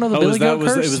 You don't know the Billy Goat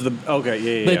curse?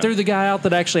 They threw the guy out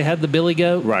that actually had the Billy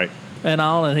Goat. Right. And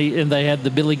they had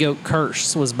the Billy Goat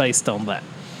curse was based on that.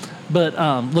 But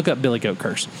look up Billy Goat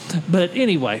curse. But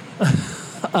anyway,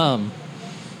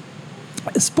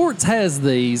 sports has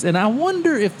these, and I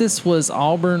wonder if this was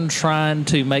Auburn trying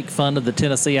to make fun of the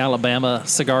Tennessee-Alabama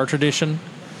cigar tradition,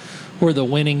 where the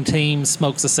winning team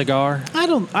smokes a cigar. I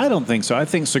don't think so. I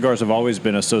think cigars have always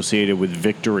been associated with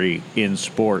victory in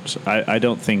sports. I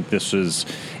don't think this is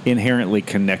inherently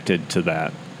connected to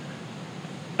that.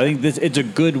 I think it's a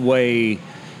good way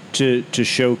to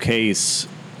showcase,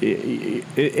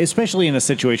 especially in a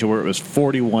situation where it was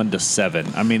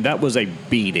 41-7. I mean, that was a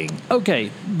beating. Okay,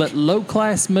 but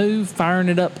low-class move, firing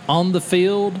it up on the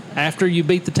field after you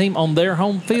beat the team on their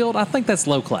home field, I think that's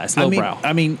low-class, lowbrow.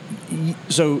 I mean,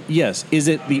 so, yes, is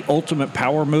it the ultimate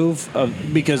power move?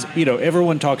 Because,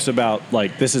 everyone talks about,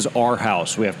 like, this is our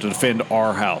house. We have to defend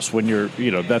our house. When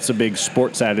that's a big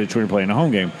sports adage when you're playing a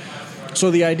home game. So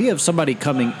the idea of somebody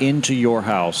coming into your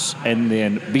house and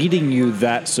then beating you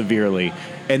that severely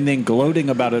and then gloating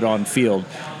about it on field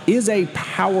is a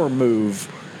power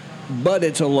move, but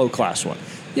it's a low-class one.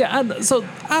 Yeah, so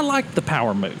I like the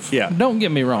power move. Yeah. Don't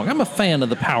get me wrong. I'm a fan of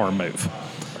the power move.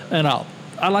 And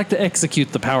I like to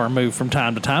execute the power move from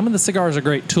time to time, and the cigar is a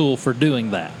great tool for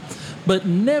doing that. But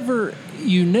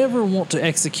you never want to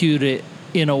execute it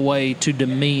in a way to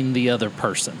demean the other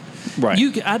person. Right.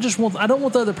 I don't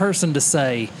want the other person to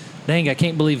say, dang, I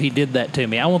can't believe he did that to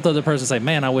me. I want the other person to say,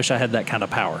 man, I wish I had that kind of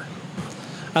power.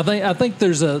 I think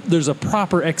there's a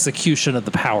proper execution of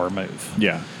the power move.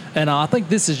 Yeah. And I think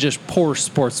this is just poor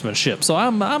sportsmanship. So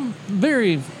I'm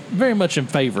very, very much in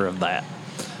favor of that.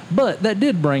 But that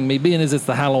did bring me, being as it's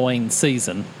the Halloween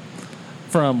season,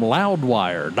 from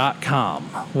Loudwire.com.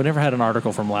 We never had an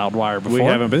article from Loudwire before. We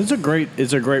haven't, but it's a great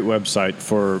website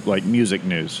for like music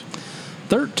news.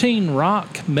 13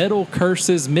 rock, metal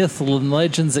curses, myths, and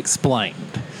legends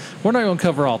explained. We're not going to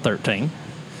cover all 13,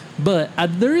 but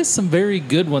there is some very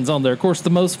good ones on there. Of course, the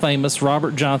most famous,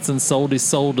 Robert Johnson sold his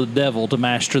soul to the devil to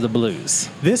master the blues.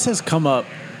 This has come up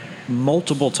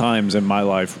multiple times in my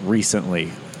life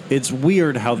recently. It's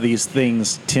weird how these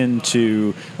things tend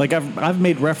to, like, I've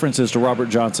made references to Robert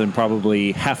Johnson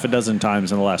probably half a dozen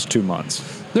times in the last 2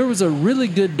 months. There was a really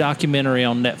good documentary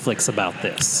on Netflix about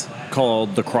this.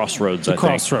 Called The Crossroads, I think.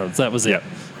 Crossroads, that was it. Yep.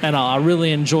 And I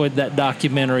really enjoyed that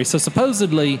documentary. So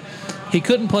supposedly, he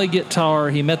couldn't play guitar,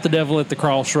 he met the devil at the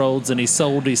crossroads, and he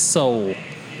sold his soul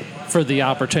for the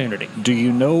opportunity. Do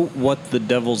you know what the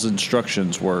devil's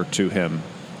instructions were to him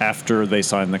after they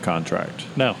signed the contract?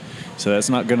 No. So that's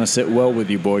not going to sit well with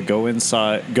you, boy. Go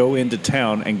into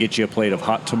town and get you a plate of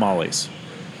hot tamales.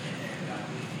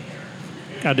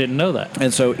 I didn't know that.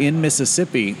 And so in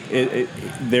Mississippi,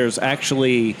 there's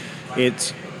actually,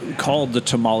 it's called the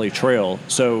Tamale Trail.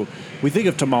 So we think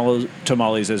of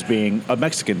tamales as being a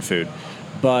Mexican food,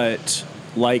 but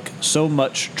like so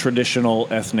much traditional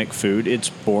ethnic food, it's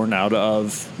born out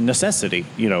of necessity.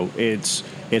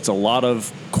 It's a lot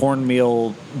of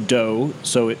cornmeal dough,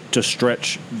 to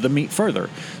stretch the meat further.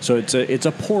 So it's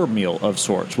a poor meal of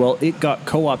sorts. Well, it got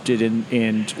co-opted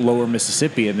in lower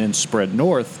Mississippi and then spread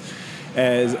north,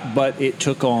 but it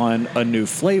took on a new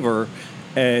flavor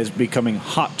as becoming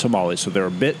hot tamales. So they're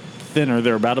a bit thinner.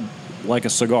 They're about like a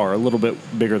cigar, a little bit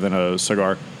bigger than a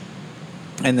cigar.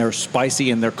 And they're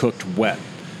spicy and they're cooked wet.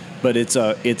 but it's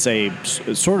a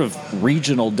sort of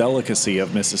regional delicacy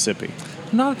of Mississippi.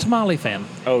 Not a tamale fan.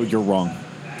 Oh, you're wrong.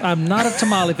 I'm not a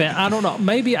tamale fan. I don't know.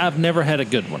 Maybe I've never had a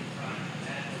good one.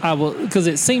 I will, because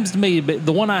it seems to me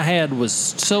the one I had was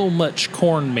so much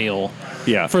cornmeal.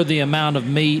 Yeah. For the amount of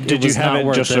meat. Did you have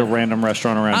it just at a random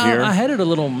restaurant around here? I had it at a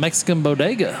little Mexican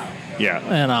bodega. Yeah.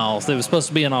 And it was supposed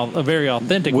to be a very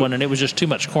authentic one, and it was just too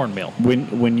much cornmeal.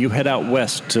 When you head out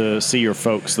west to see your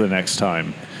folks the next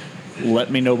time, let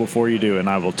me know before you do, and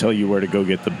I will tell you where to go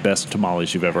get the best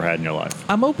tamales you've ever had in your life.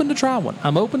 I'm open to try one.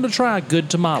 I'm open to try good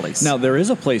tamales. Now, there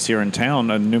is a place here in town,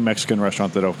 a new Mexican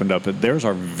restaurant that opened up. Theirs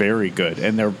are very good,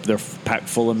 and they're packed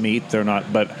full of meat. They're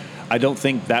not, but I don't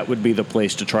think that would be the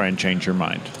place to try and change your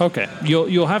mind. Okay.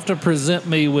 You'll have to present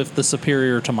me with the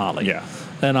superior tamale. Yeah.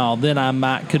 And then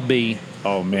I could be...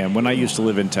 Oh, man. When I used to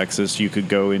live in Texas, you could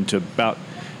go into about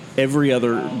every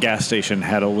other gas station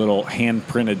had a little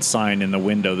hand-printed sign in the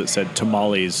window that said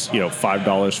tamales,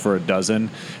 $5 for a dozen.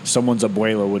 Someone's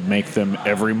abuela would make them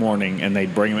every morning, and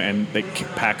they'd bring them, and they'd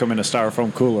pack them in a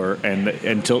styrofoam cooler, and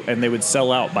they would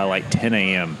sell out by like 10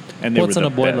 a.m. And they What's were the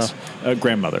an abuela? best.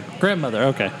 Grandmother. Grandmother,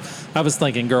 okay. I was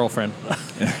thinking girlfriend.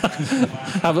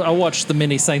 I watched the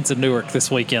mini Saints of Newark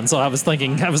this weekend, so I was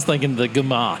thinking the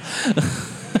Guma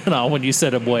when you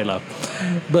said abuela.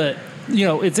 But,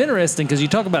 it's interesting because you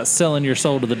talk about selling your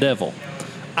soul to the devil.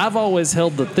 I've always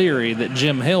held the theory that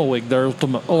Jim Hellwig,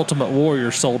 the ultimate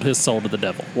warrior, sold his soul to the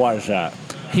devil. Why is that?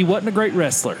 He wasn't a great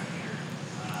wrestler.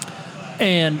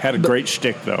 And had a great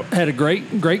shtick, though. Had a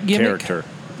great gimmick.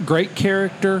 Great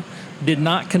character. Did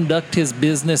not conduct his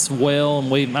business well,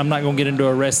 and I'm not going to get into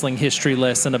a wrestling history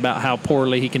lesson about how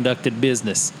poorly he conducted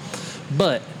business.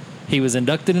 But he was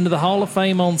inducted into the Hall of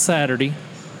Fame on Saturday,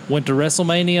 went to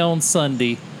WrestleMania on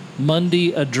Sunday,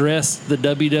 Monday addressed the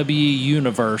WWE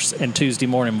Universe, and Tuesday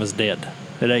morning was dead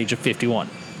at age of 51.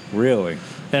 Really?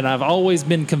 And I've always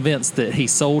been convinced that he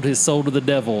sold his soul to the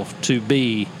devil to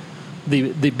be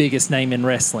the biggest name in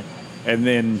wrestling. And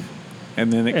then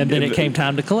it came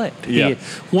time to collect. Yeah.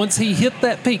 Once he hit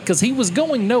that peak, because he was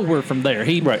going nowhere from there.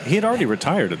 He had already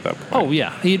retired at that point. Oh,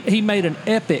 yeah. He made an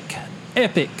epic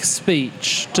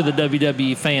speech to the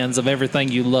WWE fans of everything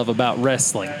you love about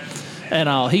wrestling.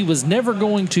 And he was never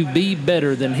going to be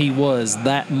better than he was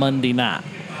that Monday night.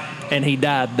 And he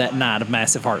died that night of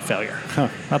massive heart failure. Huh.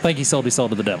 I think he sold his soul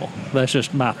to the devil. That's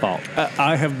just my thought.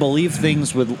 I have believed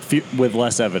things with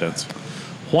less evidence.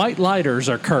 White lighters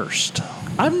are cursed.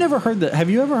 I've never heard that. Have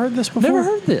you ever heard this before? Never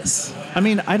heard this.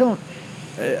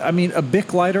 A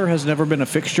Bic lighter has never been a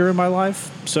fixture in my life.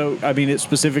 So, it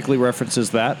specifically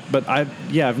references that. But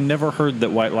I've never heard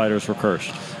that white lighters were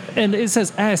cursed. And it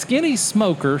says, ask any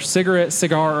smoker, cigarette,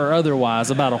 cigar, or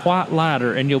otherwise, about a white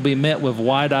lighter, and you'll be met with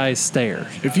wide-eyed stares.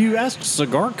 If you ask a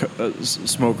cigar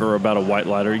smoker about a white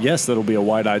lighter, yes, that'll be a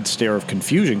wide-eyed stare of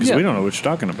confusion because we don't know what you're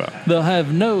talking about. They'll have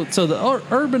so the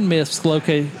urban myths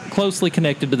closely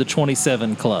connected to the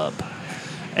 27 Club.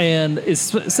 And it's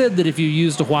said that if you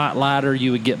used a white lighter,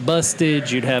 you would get busted,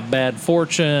 you'd have bad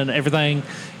fortune, everything.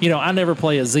 I never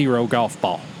play a zero golf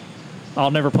ball. I'll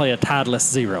never play a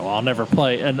Titleist zero. I'll never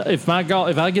play. And if I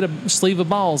get a sleeve of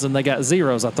balls and they got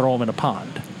zeros, I throw them in a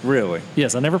pond. Really?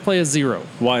 Yes, I never play a zero.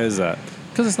 Why is that?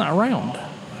 Because it's not round.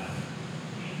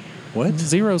 What?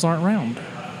 Zeros aren't round.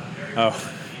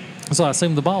 Oh. So I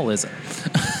assume the ball isn't.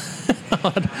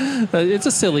 It's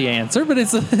a silly answer, but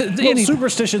it's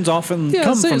superstitions often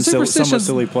come from somewhat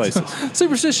silly places.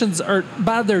 Superstitions are,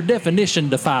 by their definition,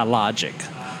 defy logic.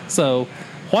 So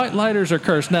white lighters are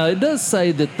cursed. Now, it does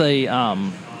say that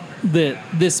that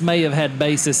this may have had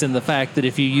basis in the fact that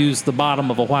if you use the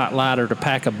bottom of a white lighter to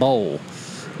pack a bowl,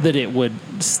 that it would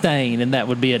stain, and that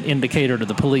would be an indicator to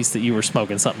the police that you were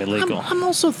smoking something illegal. I'm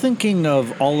also thinking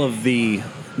of all of the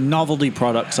novelty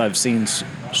products I've seen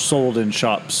sold in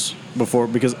shops before,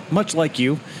 because much like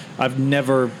you, I've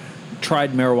never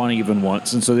tried marijuana even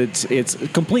once, and so it's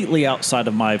completely outside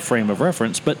of my frame of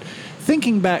reference. But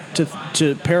thinking back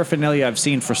to paraphernalia I've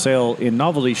seen for sale in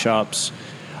novelty shops,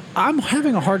 I'm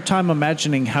having a hard time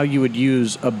imagining how you would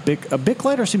use a Bic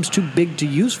lighter. Seems too big to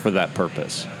use for that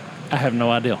purpose. I have no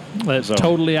idea. That's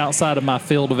totally outside of my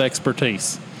field of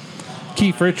expertise.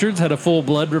 Keith Richards had a full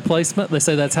blood replacement. They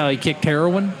say that's how he kicked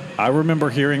heroin. I remember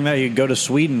hearing that he'd go to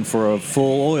Sweden for a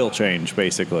full oil change,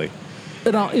 basically.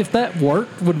 If that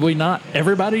worked, would we not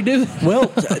everybody do it? Well,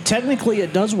 technically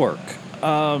it does work.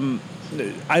 I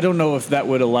don't know if that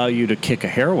would allow you to kick a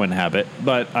heroin habit,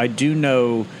 but I do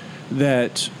know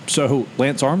that, so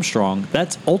Lance Armstrong,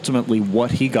 that's ultimately what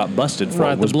he got busted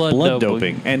for, was blood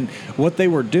doping. And what they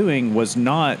were doing was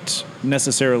not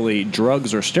necessarily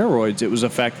drugs or steroids. It was the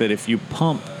fact that if you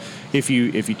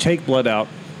take blood out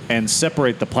and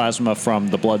separate the plasma from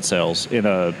the blood cells in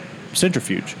a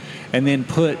centrifuge, and then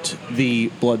put the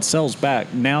blood cells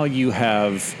back. Now you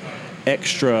have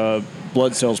extra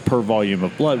blood cells per volume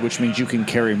of blood, which means you can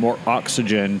carry more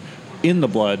oxygen in the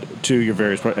blood to your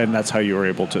various parts, and that's how you were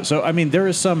able to. So, I mean,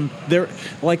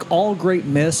 like all great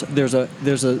myths, there's a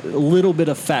little bit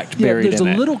of fact buried in it.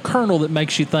 There's a little kernel that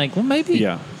makes you think, well, maybe.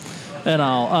 Yeah. And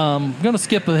I'm going to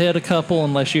skip ahead a couple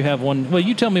unless you have one. Well,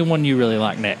 you tell me one you really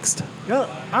like next.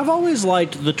 I've always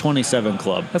liked the 27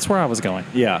 Club. That's where I was going.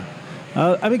 Yeah.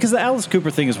 I mean, because the Alice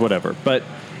Cooper thing is whatever. But,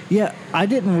 yeah, I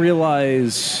didn't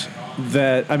realize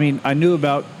that. I mean, I knew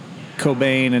about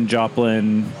Cobain and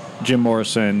Joplin, Jim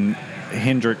Morrison,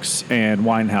 Hendrix, and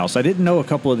Winehouse. I didn't know a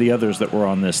couple of the others that were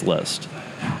on this list.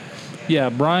 Yeah,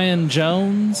 Brian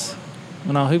Jones.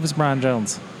 No, who was Brian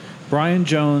Jones? Brian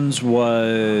Jones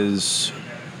was,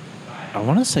 I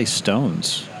want to say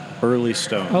Stones, early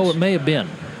Stones. Oh, it may have been.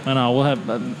 And we'll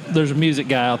have. There's a music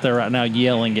guy out there right now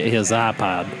yelling at his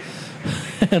iPod.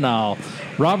 And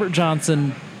Robert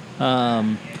Johnson,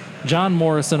 John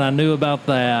Morrison. I knew about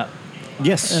that.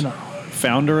 Yes, and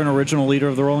founder and original leader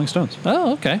of the Rolling Stones.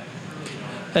 Oh, okay.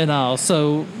 And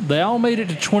so they all made it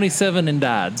to 27 and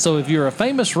died. So if you're a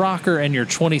famous rocker and you're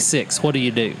 26, what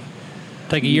do?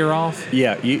 Take a year off?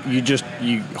 Yeah,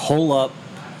 you hole up,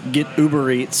 get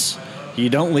Uber Eats. You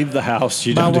don't leave the house.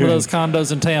 You buy don't one of those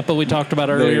condos in Tampa we talked about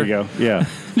earlier. There you go. Yeah.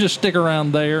 Just stick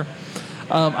around there.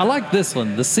 I like this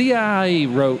one. The CIA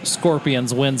wrote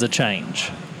 "Scorpions Winds a Change."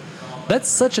 That's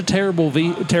such a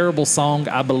terrible song.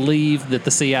 I believe that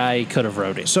the CIA could have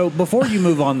wrote it. So before you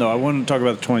move on, though, I want to talk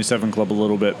about the 27 Club a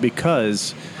little bit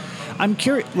because I'm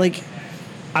curious. Like,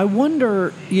 I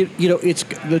wonder, you know, it's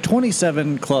the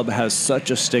 27 Club has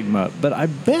such a stigma, but I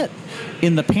bet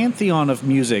in the pantheon of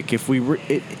music, if we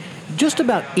just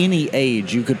about any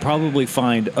age, you could probably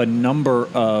find a number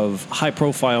of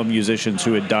high-profile musicians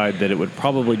who had died that it would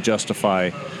probably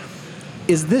justify.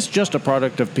 Is this just a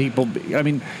product of people? I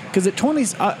mean, because at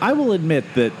 20, I will admit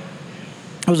that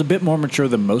I was a bit more mature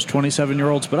than most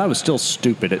 27-year-olds, but I was still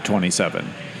stupid at 27.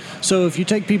 So if you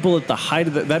take people at the height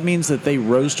of that means that they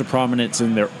rose to prominence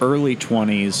in their early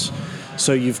 20s.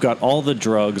 So you've got all the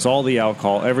drugs, all the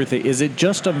alcohol, everything. Is it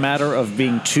just a matter of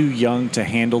being too young to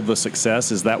handle the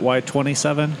success? Is that why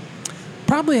 27?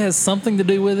 Probably has something to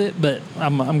do with it, but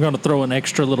I'm going to throw an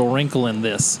extra little wrinkle in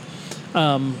this.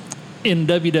 In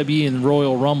WWE in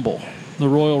Royal Rumble, the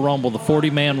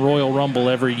 40-man Royal Rumble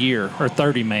every year, or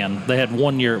 30-man. They had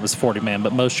 1 year it was 40-man,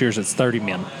 but most years it's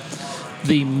 30-men.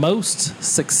 The most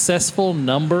successful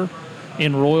number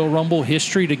in Royal Rumble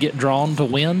history to get drawn to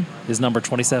win is number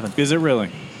 27. Is it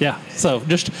really? Yeah. So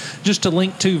just to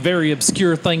link two very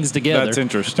obscure things together. That's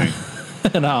interesting.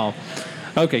 And all.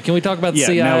 Okay, can we talk about the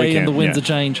CIA and the Winds of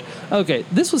Change? Okay,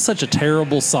 this was such a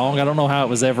terrible song. I don't know how it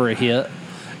was ever a hit.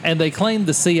 And they claimed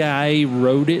the CIA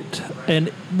wrote it.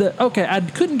 And I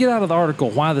couldn't get out of the article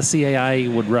why the CIA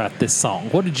would write this song.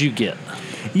 What did you get?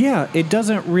 Yeah, it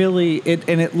doesn't really.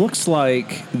 And it looks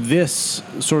like this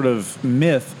sort of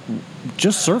myth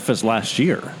just surfaced last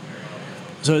year.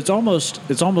 So it's almost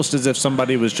as if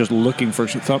somebody was just looking for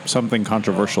something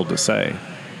controversial to say.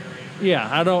 Yeah,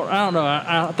 I don't know.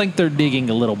 I think they're digging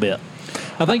a little bit.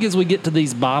 I think as we get to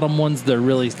these bottom ones, they're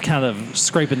really kind of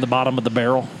scraping the bottom of the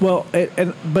barrel. Well,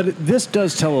 but this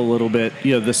does tell a little bit.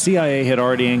 You know, the CIA had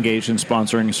already engaged in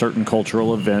sponsoring certain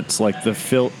cultural events, like the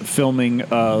filming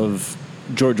of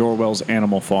George Orwell's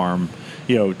Animal Farm,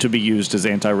 you know, to be used as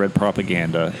anti-red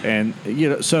propaganda, and you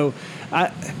know, so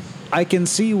I can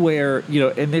see where, you know,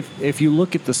 and if you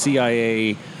look at the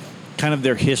CIA, kind of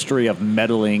their history of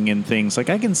meddling in things,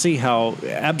 like I can see how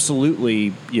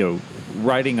absolutely, you know,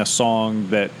 writing a song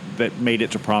that made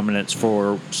it to prominence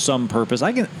for some purpose.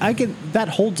 I can that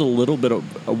holds a little bit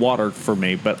of water for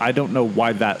me, but I don't know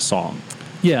why that song.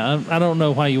 Yeah, I don't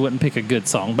know why you wouldn't pick a good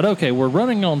song, but okay, we're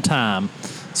running on time,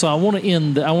 so I want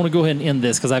to go ahead and end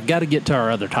this because I've got to get to our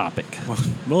other topic.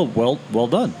 Well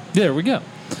done. There we go.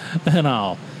 And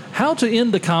how to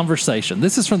end the conversation.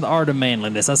 This is from the Art of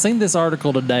Manliness. I seen this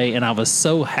article today, and I was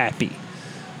so happy.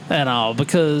 And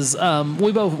because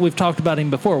we've talked about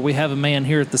him before. We have a man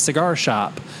here at the cigar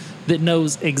shop that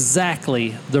knows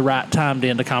exactly the right time to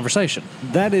end a conversation.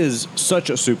 That is such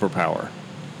a superpower.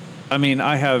 I mean,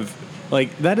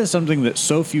 that is something that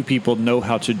so few people know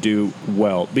how to do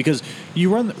well. Because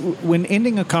when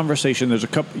ending a conversation, there's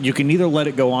you can either let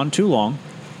it go on too long,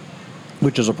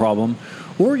 which is a problem,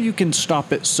 or you can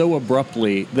stop it so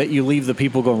abruptly that you leave the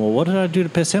people going, well, what did I do to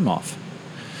piss him off?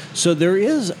 So there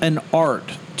is an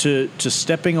art to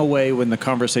stepping away when the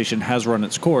conversation has run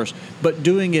its course, but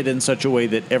doing it in such a way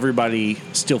that everybody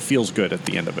still feels good at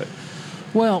the end of it.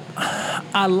 Well,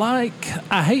 I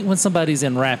hate when somebody's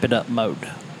in wrap it up mode.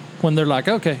 When they're like,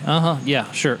 okay,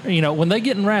 yeah, sure. When they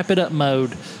get in wrap it up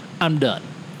mode, I'm done.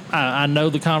 I know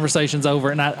the conversation's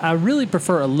over, and I really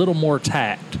prefer a little more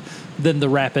tact than the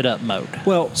wrap it up mode.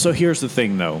 Well, so here's the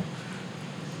thing, though.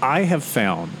 I have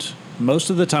found most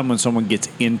of the time when someone gets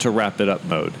into wrap it up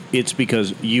mode, it's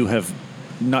because you have,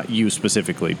 not you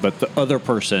specifically, but the other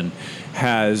person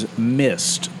has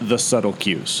missed the subtle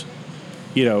cues.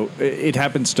 It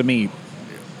happens to me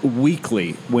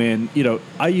weekly when,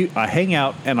 I hang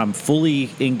out and I'm fully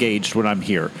engaged when I'm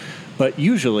here. But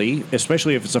usually,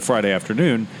 especially if it's a Friday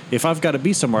afternoon, if I've got to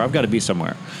be somewhere, I've got to be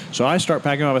somewhere. So I start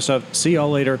packing up my stuff, see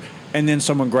y'all later, and then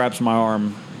someone grabs my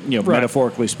arm, right,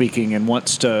 metaphorically speaking, and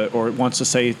wants to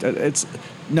say, it's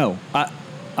no,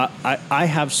 I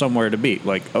have somewhere to be.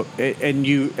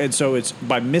 And so it's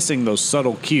by missing those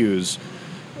subtle cues,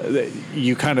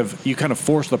 you kind of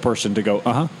force the person to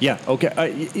go, yeah,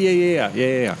 okay,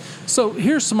 yeah. So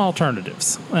here's some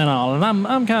alternatives and all, and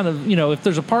I'm kind of, if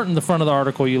there's a part in the front of the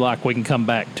article you like, we can come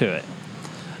back to it.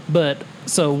 But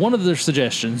so one of their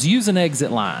suggestions: use an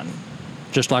exit line,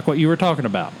 just like what you were talking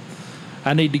about.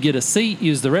 I need to get a seat,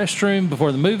 use the restroom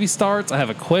before the movie starts. I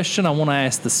have a question I want to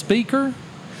ask the speaker.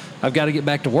 I've got to get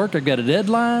back to work. I've got a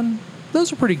deadline.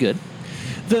 Those are pretty good.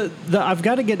 The I've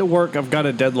got to get to work, I've got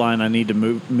a deadline, I need to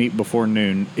meet before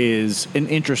noon is an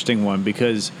interesting one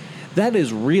because that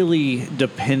is really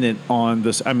dependent on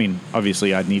this. I mean,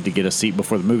 obviously, I need to get a seat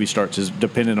before the movie starts is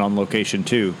dependent on location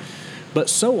too. But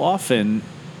so often,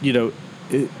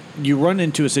 you run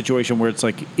into a situation where it's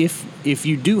like, if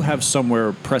you do have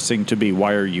somewhere pressing to be,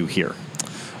 why are you here?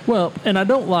 Well, and I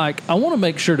want to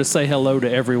make sure to say hello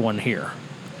to everyone here.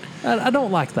 I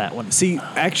don't like that one. See,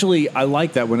 actually, I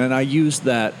like that one, and I use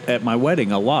that at my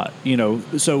wedding a lot.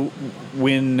 So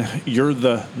when you're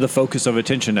the focus of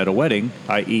attention at a wedding,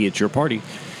 i.e. it's your party,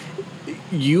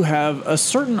 you have a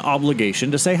certain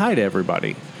obligation to say hi to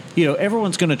everybody.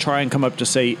 Everyone's going to try and come up to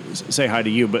say hi to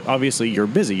you, but obviously you're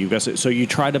busy. So you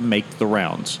try to make the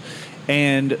rounds.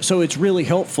 And so it's really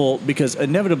helpful because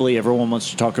inevitably everyone wants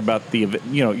to talk about the event.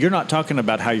 You're not talking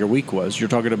about how your week was. You're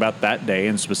talking about that day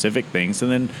and specific things.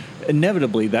 And then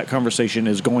inevitably that conversation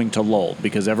is going to lull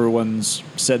because everyone's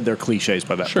said their cliches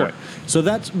by that point. So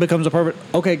that becomes a perfect,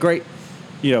 okay, great.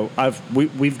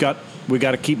 We've got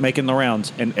to keep making the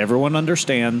rounds, and everyone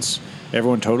understands.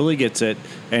 Everyone totally gets it,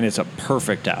 and it's a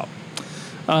perfect out.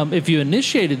 If you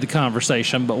initiated the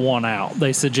conversation but won out,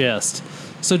 they suggest,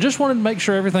 so just wanted to make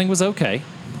sure everything was okay.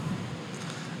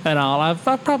 And I've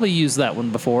probably used that one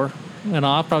before. And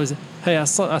I'll probably say, hey, I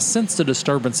sensed a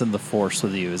disturbance in the force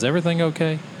with you. Is everything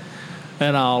okay?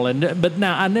 But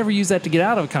now I never use that to get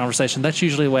out of a conversation. That's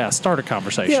usually the way I start a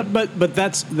conversation. Yeah, but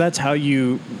that's how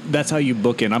you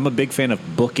bookend. I'm a big fan of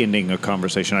bookending a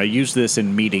conversation. I use this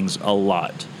in meetings a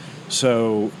lot.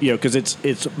 So, because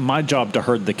it's my job to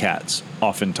herd the cats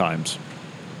oftentimes.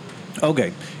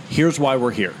 Okay, here's why we're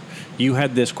here. You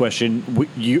had this question.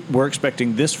 We're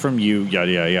expecting this from you,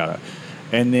 yada, yada, yada.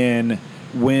 And then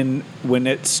when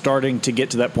it's starting to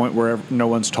get to that point where no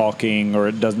one's talking or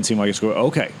it doesn't seem like it's going,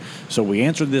 okay, so we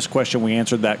answered this question, we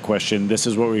answered that question, this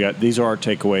is what we got, these are our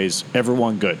takeaways,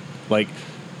 everyone good. Like,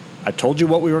 I told you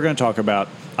what we were going to talk about.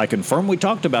 I confirm we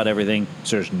talked about everything,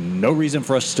 so there's no reason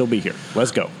for us to still be here.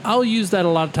 Let's go. I'll use that a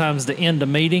lot of times to end a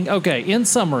meeting. Okay, in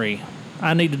summary,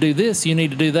 I need to do this, you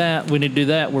need to do that, we need to do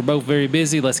that, we're both very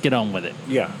busy, let's get on with it.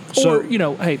 Yeah. Or,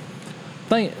 hey,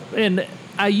 and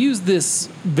I use this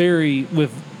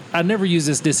I never use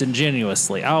this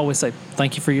disingenuously. I always say,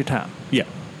 thank you for your time. Yeah.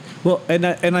 Well, and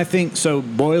I think, so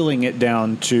boiling it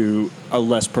down to a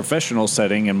less professional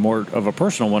setting and more of a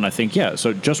personal one, I think, yeah.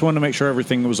 So just wanted to make sure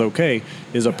everything was okay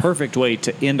is a perfect way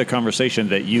to end a conversation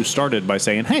that you started by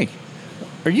saying, hey,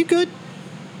 are you good?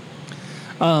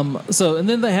 And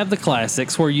then they have the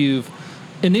classics where you've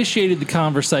initiated the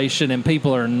conversation and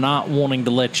people are not wanting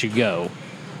to let you go.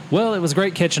 Well, it was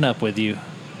great catching up with you.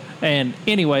 And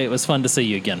anyway, it was fun to see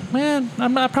you again. Man,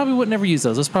 I probably would never use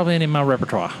those. That's probably any in my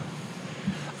repertoire.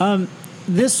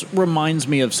 This reminds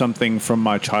me of something from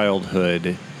my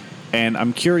childhood, and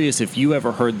I'm curious if you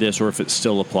ever heard this or if it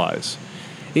still applies.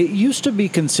 It used to be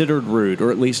considered rude,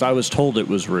 or at least I was told it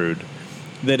was rude,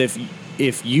 that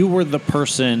if you were the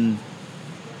person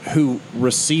who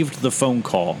received the phone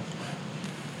call,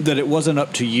 that it wasn't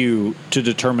up to you to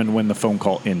determine when the phone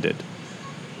call ended.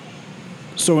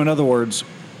 So in other words,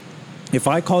 if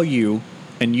I call you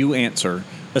and you answer,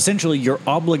 essentially you're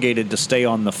obligated to stay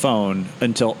on the phone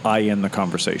until I end the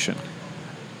conversation.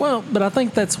 Well, but I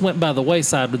think that's went by the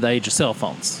wayside with the age of cell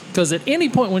phones. Because at any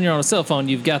point when you're on a cell phone,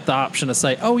 you've got the option to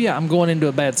say, oh, yeah, I'm going into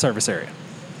a bad service area.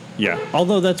 Yeah.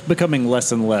 Although that's becoming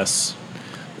less and less.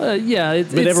 Yeah.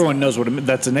 But everyone knows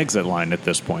that's an exit line at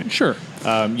this point. Sure.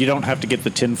 You don't have to get the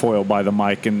tinfoil by the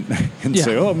mic and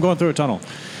say, "Oh, I'm going through a tunnel."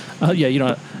 Yeah, you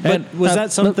know. But was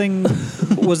that something?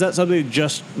 Was that something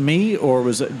just me, or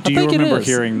was it? Do you remember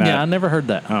hearing that? Yeah, I never heard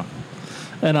that. Oh.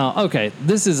 And okay,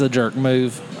 this is a jerk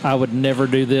move. I would never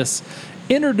do this.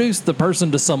 Introduce the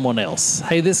person to someone else.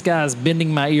 Hey, this guy's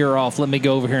bending my ear off. Let me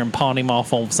go over here and pawn him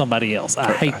off on somebody else.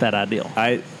 I hate that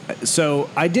idea. So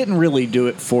I didn't really do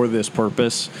it for this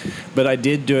purpose, but I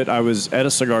did do it. I was at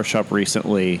a cigar shop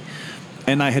recently,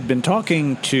 and I had been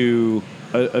talking to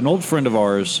an old friend of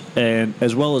ours, and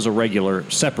as well as a regular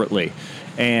separately,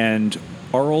 and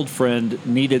our old friend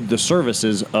needed the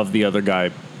services of the other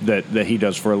guy that he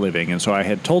does for a living. And so I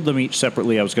had told them each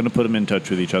separately I was going to put them in touch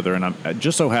with each other. And it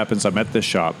just so happens I'm at this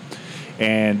shop,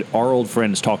 and our old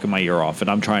friend is talking my ear off,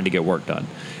 and I'm trying to get work done.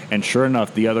 And sure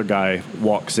enough, the other guy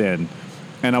walks in,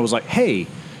 and I was like, "Hey,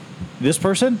 this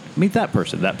person, meet that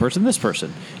person, this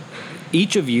person.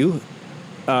 Each of you,"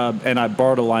 and I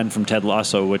borrowed a line from Ted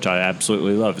Lasso, which I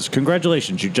absolutely love, is,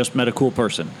 "Congratulations, you just met a cool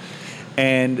person."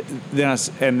 And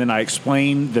then I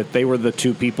explained that they were the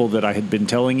two people that I had been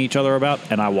telling each other about,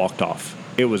 and I walked off.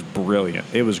 It was brilliant.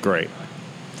 It was great.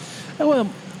 Well,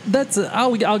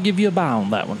 I'll give you a buy on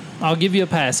that one. I'll give you a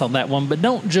pass on that one, but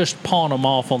don't just pawn them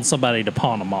off on somebody to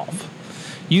pawn them off.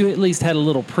 You at least had a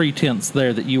little pretense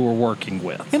there that you were working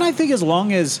with. And I think as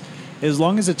long as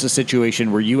it's a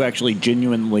situation where you actually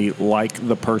genuinely like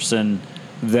the person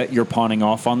that you're pawning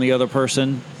off on the other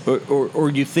person, or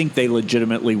you think they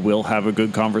legitimately will have a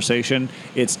good conversation,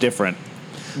 it's different.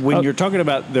 When you're talking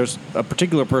about, there's a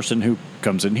particular person who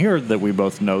comes in here that we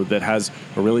both know that has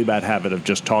a really bad habit of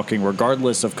just talking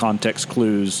regardless of context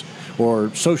clues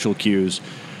or social cues.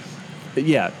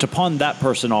 Yeah, to pawn that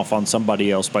person off on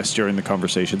somebody else by steering the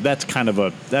conversation, that's kind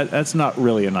of that's not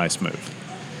really a nice move.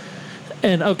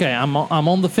 And okay, I'm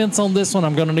on the fence on this one.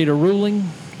 I'm going to need a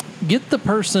ruling. Get the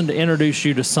person to introduce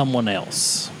you to someone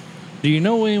else. Do you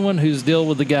know anyone who's dealt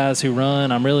with the guys who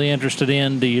run? I'm really interested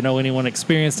in. Do you know anyone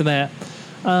experienced in that?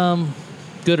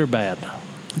 Good or bad?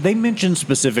 They mentioned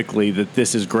specifically that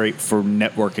this is great for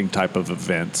networking type of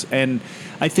events. And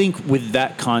I think with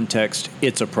that context,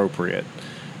 it's appropriate.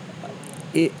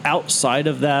 Outside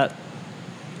of that,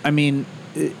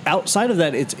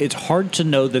 it's hard to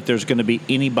know that there's going to be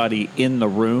anybody in the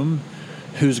room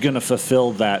who's going to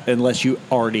fulfill that unless you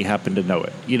already happen to know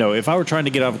it. You know, if I were trying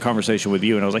to get out of a conversation with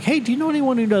you and I was like, "Hey, do you know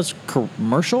anyone who does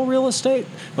commercial real estate?"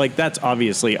 Like, that's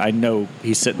obviously, I know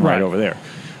he's sitting right over there.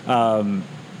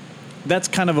 That's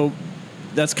kind of a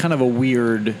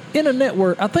weird. In a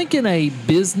network, I think in a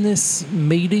business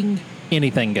meeting,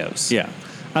 anything goes. Yeah.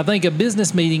 I think a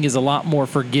business meeting is a lot more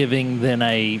forgiving than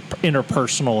a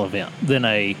interpersonal event, than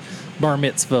a bar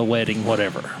mitzvah, wedding,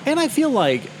 whatever. And I feel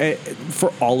like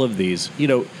for all of these, you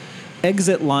know,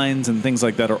 exit lines and things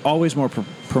like that are always more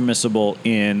permissible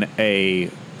in a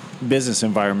business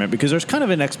environment because there's kind of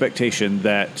an expectation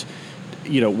that,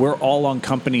 you know, we're all on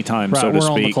company time, so to speak.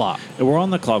 We're on the clock. We're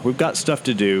on the clock. We've got stuff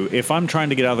to do. If I'm trying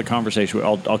to get out of the conversation,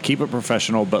 I'll keep it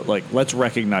professional, but like, let's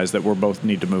recognize that we both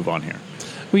need to move on here.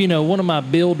 Well, you know, one of my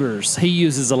builders, he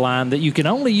uses a line that you can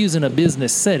only use in a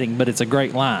business setting, but it's a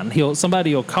great line.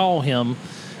 Somebody will call him,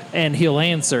 and he'll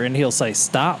answer, and he'll say,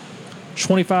 "Stop,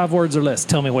 25 words or less.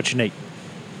 Tell me what you need."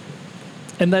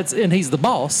 And he's the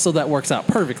boss, so that works out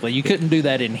perfectly. You couldn't do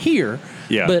that in here,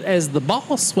 but as the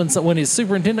boss, when his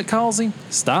superintendent calls him,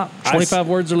 "Stop, 25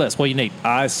 words or less. What you need."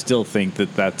 I still think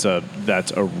that's a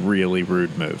really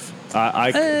rude move.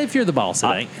 If you're the boss, it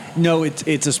ain't. No,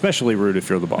 it's especially rude if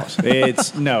you're the boss.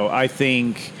 It's no. I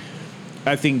think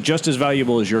just as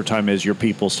valuable as your time is, your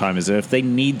people's time is. If they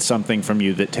need something from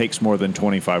you that takes more than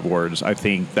 25 words, I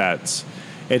think it's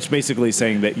basically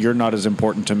saying that you're not as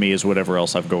important to me as whatever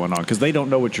else I've going on because they don't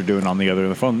know what you're doing on the other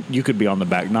end of the phone. You could be on the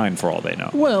back nine for all they know.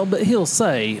 Well, but he'll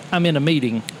say, "I'm in a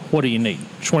meeting. What do you need?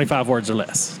 25 words or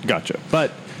less." Gotcha.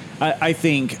 But I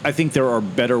think there are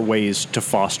better ways to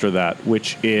foster that,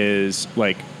 which is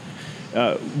like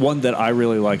one that I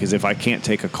really like is if I can't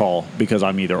take a call because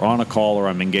I'm either on a call or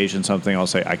I'm engaged in something, I'll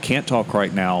say, "I can't talk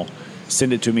right now.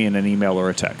 Send it to me in an email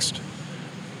or a text."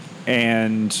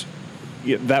 And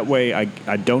that way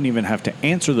I don't even have to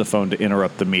answer the phone to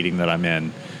interrupt the meeting that I'm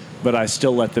in, but I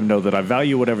still let them know that I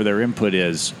value whatever their input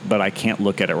is, but I can't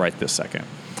look at it right this second.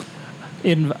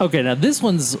 Okay, now this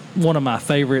one's one of my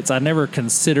favorites. I never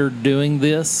considered doing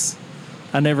this.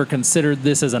 I never considered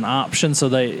this as an option, so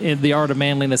the art of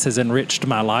manliness has enriched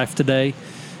my life today.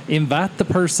 Invite the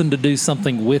person to do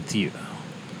something with you.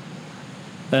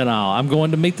 And I'm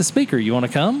going to meet the speaker. You want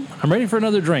to come? I'm ready for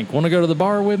another drink. Want to go to the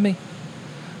bar with me?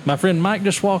 My friend Mike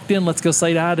just walked in. Let's go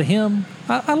say hi to him.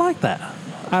 I like that.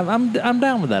 I'm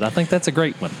down with that. I think that's a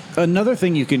great one. Another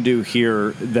thing you can do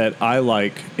here that I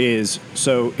like is,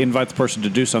 so invite the person to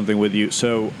do something with you.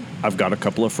 So I've got a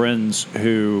couple of friends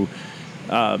who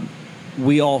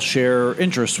we all share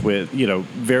interests with,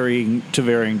 varying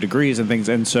degrees and things.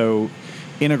 And so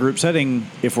in a group setting,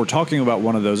 if we're talking about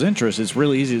one of those interests, it's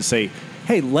really easy to say,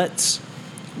 hey, let's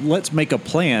make a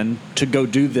plan to go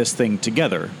do this thing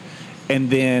together. And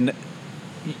then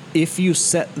if you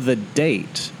set the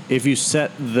date, if you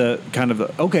set the kind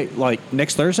of, okay, like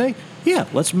next Thursday, yeah,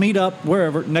 let's meet up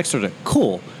wherever next Thursday.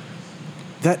 Cool.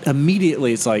 That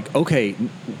immediately it's like, okay,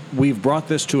 we've brought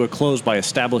this to a close by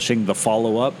establishing the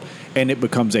follow-up, and it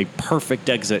becomes a perfect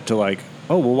exit to like,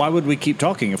 oh, well, why would we keep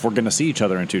talking if we're going to see each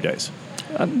other in 2 days?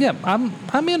 Yeah,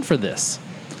 I'm in for this.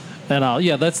 And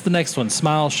that's the next one.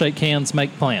 Smile, shake hands,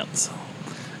 make plans.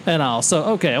 And I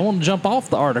want to jump off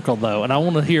the article, though, and I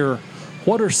want to hear,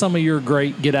 what are some of your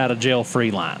great get-out-of-jail-free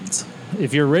lines?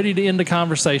 If you're ready to end a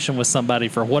conversation with somebody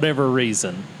for whatever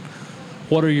reason,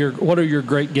 what are your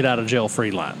great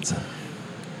get-out-of-jail-free lines?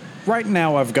 Right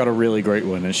now, I've got a really great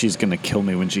one, and she's going to kill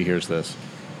me when she hears this.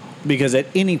 Because at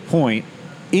any point,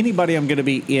 anybody I'm going to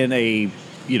be in a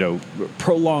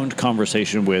prolonged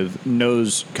conversation with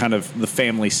knows kind of the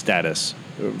family status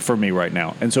for me right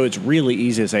now. And so it's really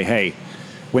easy to say, hey,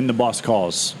 when the boss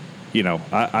calls,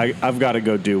 I've got to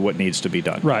go do what needs to be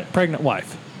done. Right. Pregnant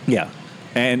wife. Yeah.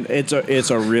 And it's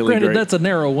a really Granted, great... that's a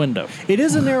narrow window. It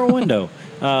is a narrow window.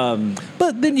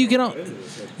 But then you can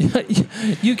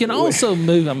also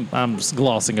move... I'm just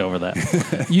glossing over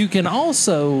that. You can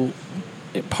also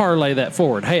parlay that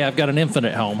forward. Hey, I've got an infant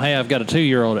at home. Hey, I've got a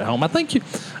 2-year-old at home. I think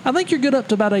you're good up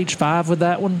to about age 5 with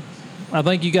that one. I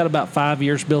think you got about 5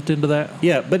 years built into that.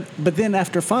 Yeah, but then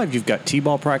after 5, you've got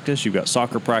t-ball practice, you've got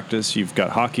soccer practice, you've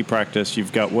got hockey practice,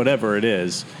 you've got whatever it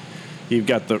is. You've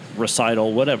got the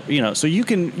recital, whatever, so you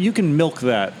can milk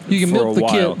that for a while. You can milk the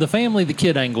kid, the family, the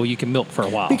kid angle. You can milk for a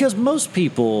while because most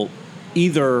people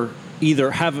either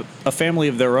have a family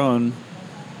of their own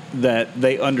that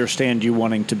they understand you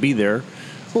wanting to be there,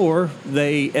 or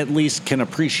they at least can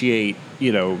appreciate,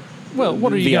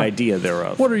 the idea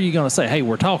thereof. What are you going to say? Hey,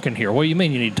 we're talking here. What do you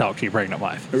mean you need to talk to your pregnant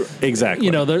wife? Exactly.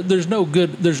 There's no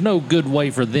good way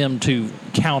for them to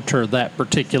counter that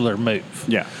particular move.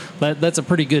 Yeah. That's a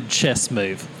pretty good chess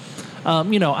move.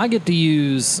 I get to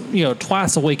use,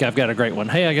 twice a week I've got a great one.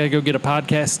 Hey, I got to go get a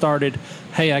podcast started.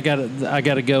 Hey, I got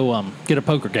to go get a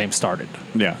poker game started.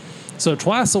 Yeah. So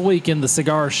twice a week in the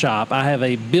cigar shop, I have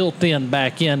a built-in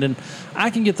back end, and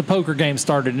I can get the poker game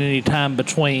started any time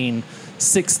between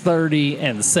 6:30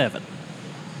 and 7.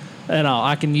 And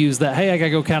I can use that. Hey, I got to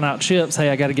go count out chips.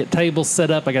 Hey, I got to get tables set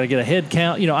up. I got to get a head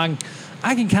count.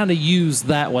 I can kind of use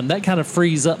that one. That kind of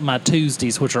frees up my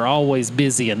Tuesdays, which are always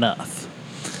busy enough.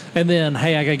 And then,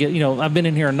 hey, I got to get, I've been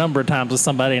in here a number of times with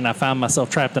somebody and I find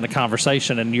myself trapped in a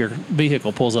conversation and your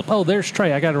vehicle pulls up. Oh, there's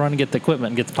Trae. I got to run and get the equipment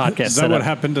and get the podcast set up. Is that what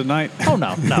happened tonight? Oh,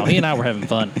 no. He and I were having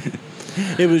fun.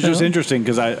 It was just interesting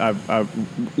because I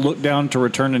looked down to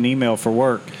return an email for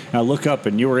work and I look up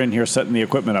and you were in here setting the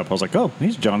equipment up. I was like, oh,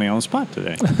 he's Johnny on the spot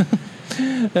today.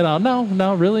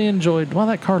 And really enjoyed, well,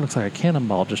 that car looks like a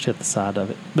cannonball just hit the side of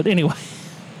it. But anyway,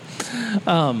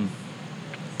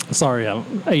 sorry,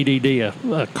 ADD,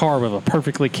 a car with a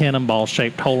perfectly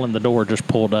cannonball-shaped hole in the door just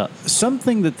pulled up.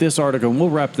 Something that this article, and we'll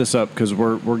wrap this up because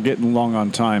we're getting long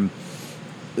on time,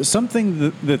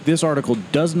 something that this article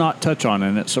does not touch on,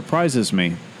 and it surprises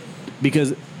me,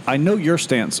 because I know your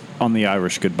stance on the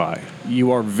Irish goodbye.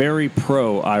 You are very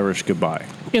pro-Irish goodbye.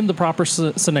 In the proper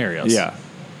scenarios. Yeah.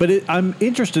 But I'm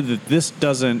interested that this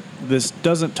doesn't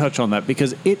touch on that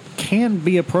because it can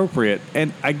be appropriate,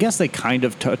 and I guess they kind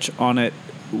of touch on it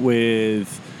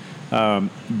with bow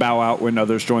out when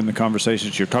others join the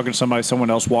conversations. You're talking to somebody,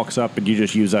 someone else walks up, and you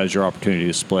just use that as your opportunity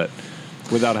to split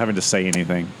without having to say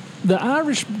anything. The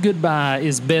Irish goodbye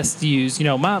is best used.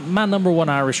 My number one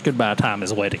Irish goodbye time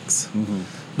is weddings. Mm-hmm.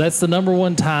 That's the number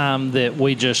one time that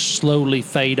we just slowly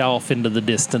fade off into the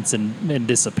distance and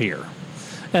disappear.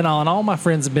 And all my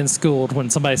friends have been schooled when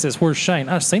somebody says, where's Shane?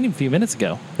 I've seen him a few minutes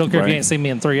ago. Don't care if you ain't seen me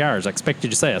in 3 hours. I expect you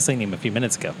to say I seen him a few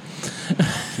minutes ago.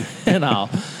 and all.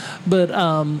 But,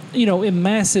 in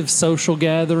massive social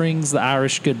gatherings, the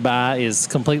Irish goodbye is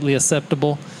completely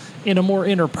acceptable. In a more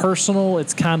interpersonal,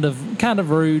 it's kind of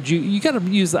rude. You got to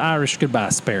use the Irish goodbye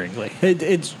sparingly.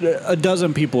 It's a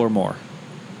dozen people or more.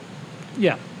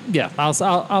 Yeah.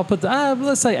 I'll put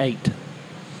let's say 8.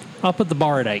 I'll put the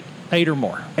bar at 8 or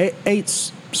more.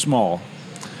 8's small.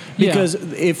 Because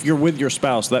if you're with your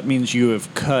spouse, that means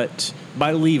you've cut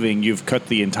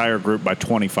the entire group by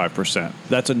 25%.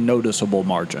 That's a noticeable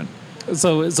margin.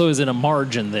 So is it a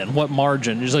margin then? What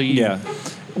margin? So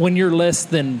when you're less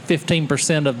than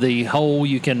 15% of the whole,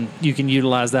 you can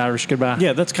utilize the Irish Goodbye.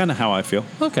 Yeah, that's kind of how I feel.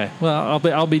 Okay, well,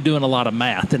 I'll be doing a lot of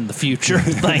math in the future.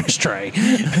 Thanks, Trae.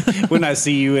 When I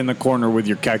see you in the corner with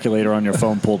your calculator on your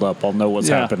phone pulled up, I'll know what's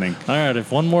happening. All right,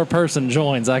 if one more person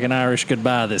joins, I can Irish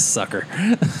Goodbye this sucker.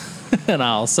 And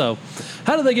all. So,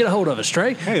 how do they get a hold of us,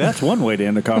 Trae? Hey, that's one way to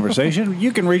end the conversation.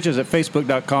 You can reach us at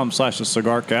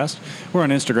facebook.com/thecigarcast. We're on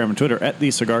Instagram and Twitter at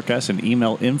 @thecigarcast and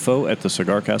email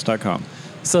info@thecigarcast.com.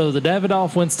 So the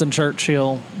Davidoff Winston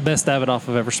Churchill, best Davidoff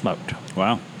I've ever smoked.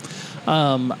 Wow.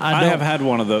 I have had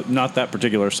one of the, not that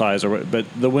particular size, but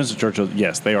the Winston Churchill,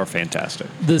 yes, they are fantastic.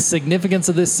 The significance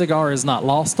of this cigar is not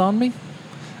lost on me.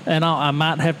 And I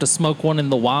might have to smoke one in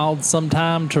the wild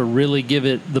sometime to really give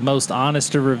it the most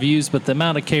honest of reviews. But the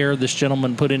amount of care this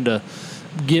gentleman put into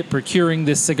procuring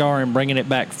this cigar and bringing it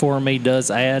back for me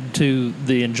does add to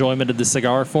the enjoyment of the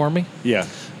cigar for me. Yeah.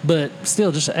 But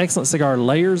still, just an excellent cigar.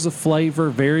 Layers of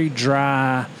flavor, very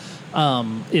dry.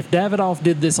 If Davidoff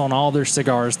did this on all their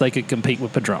cigars, they could compete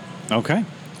with Padron. Okay.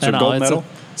 So gold medal?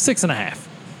 6.5.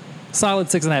 Solid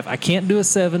 6.5. I can't do a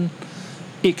 7.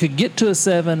 It could get to a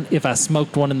 7 if I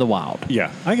smoked one in the wild. Yeah,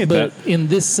 I get that. But in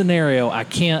this scenario, I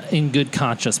can't, in good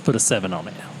conscience, put a 7 on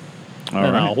it. All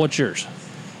right. What's yours?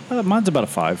 Mine's about a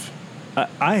 5.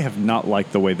 I have not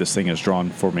liked the way this thing is drawn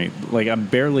for me. Like, I'm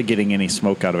barely getting any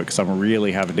smoke out of it because I'm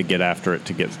really having to get after it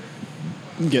to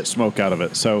get smoke out of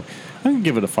it. So I'm going to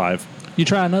give it a 5. You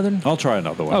try another one? I'll try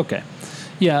another one. Okay.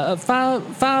 Yeah, a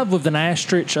 5 with an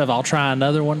asterisk of I'll try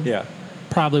another one. Yeah.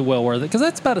 Probably well worth it because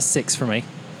that's about a 6 for me.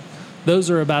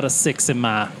 Those are about a 6 in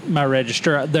my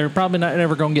register. They're probably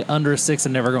never going to get under a 6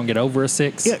 and never going to get over a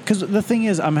 6. Yeah, because the thing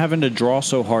is, I'm having to draw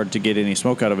so hard to get any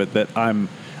smoke out of it that I'm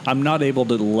not able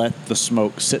to let the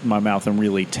smoke sit in my mouth and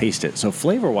really taste it. So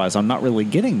flavor-wise, I'm not really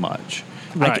getting much.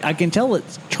 Right. I can tell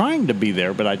it's trying to be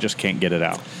there, but I just can't get it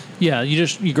out. Yeah,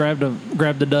 you grabbed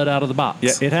the dud out of the box.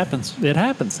 Yeah, it happens. It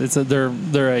happens. They're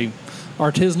a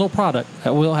artisanal product.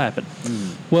 That will happen.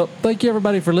 Well, thank you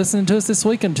everybody for listening to us this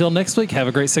week. Until next week, have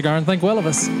a great cigar and think well of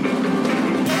us.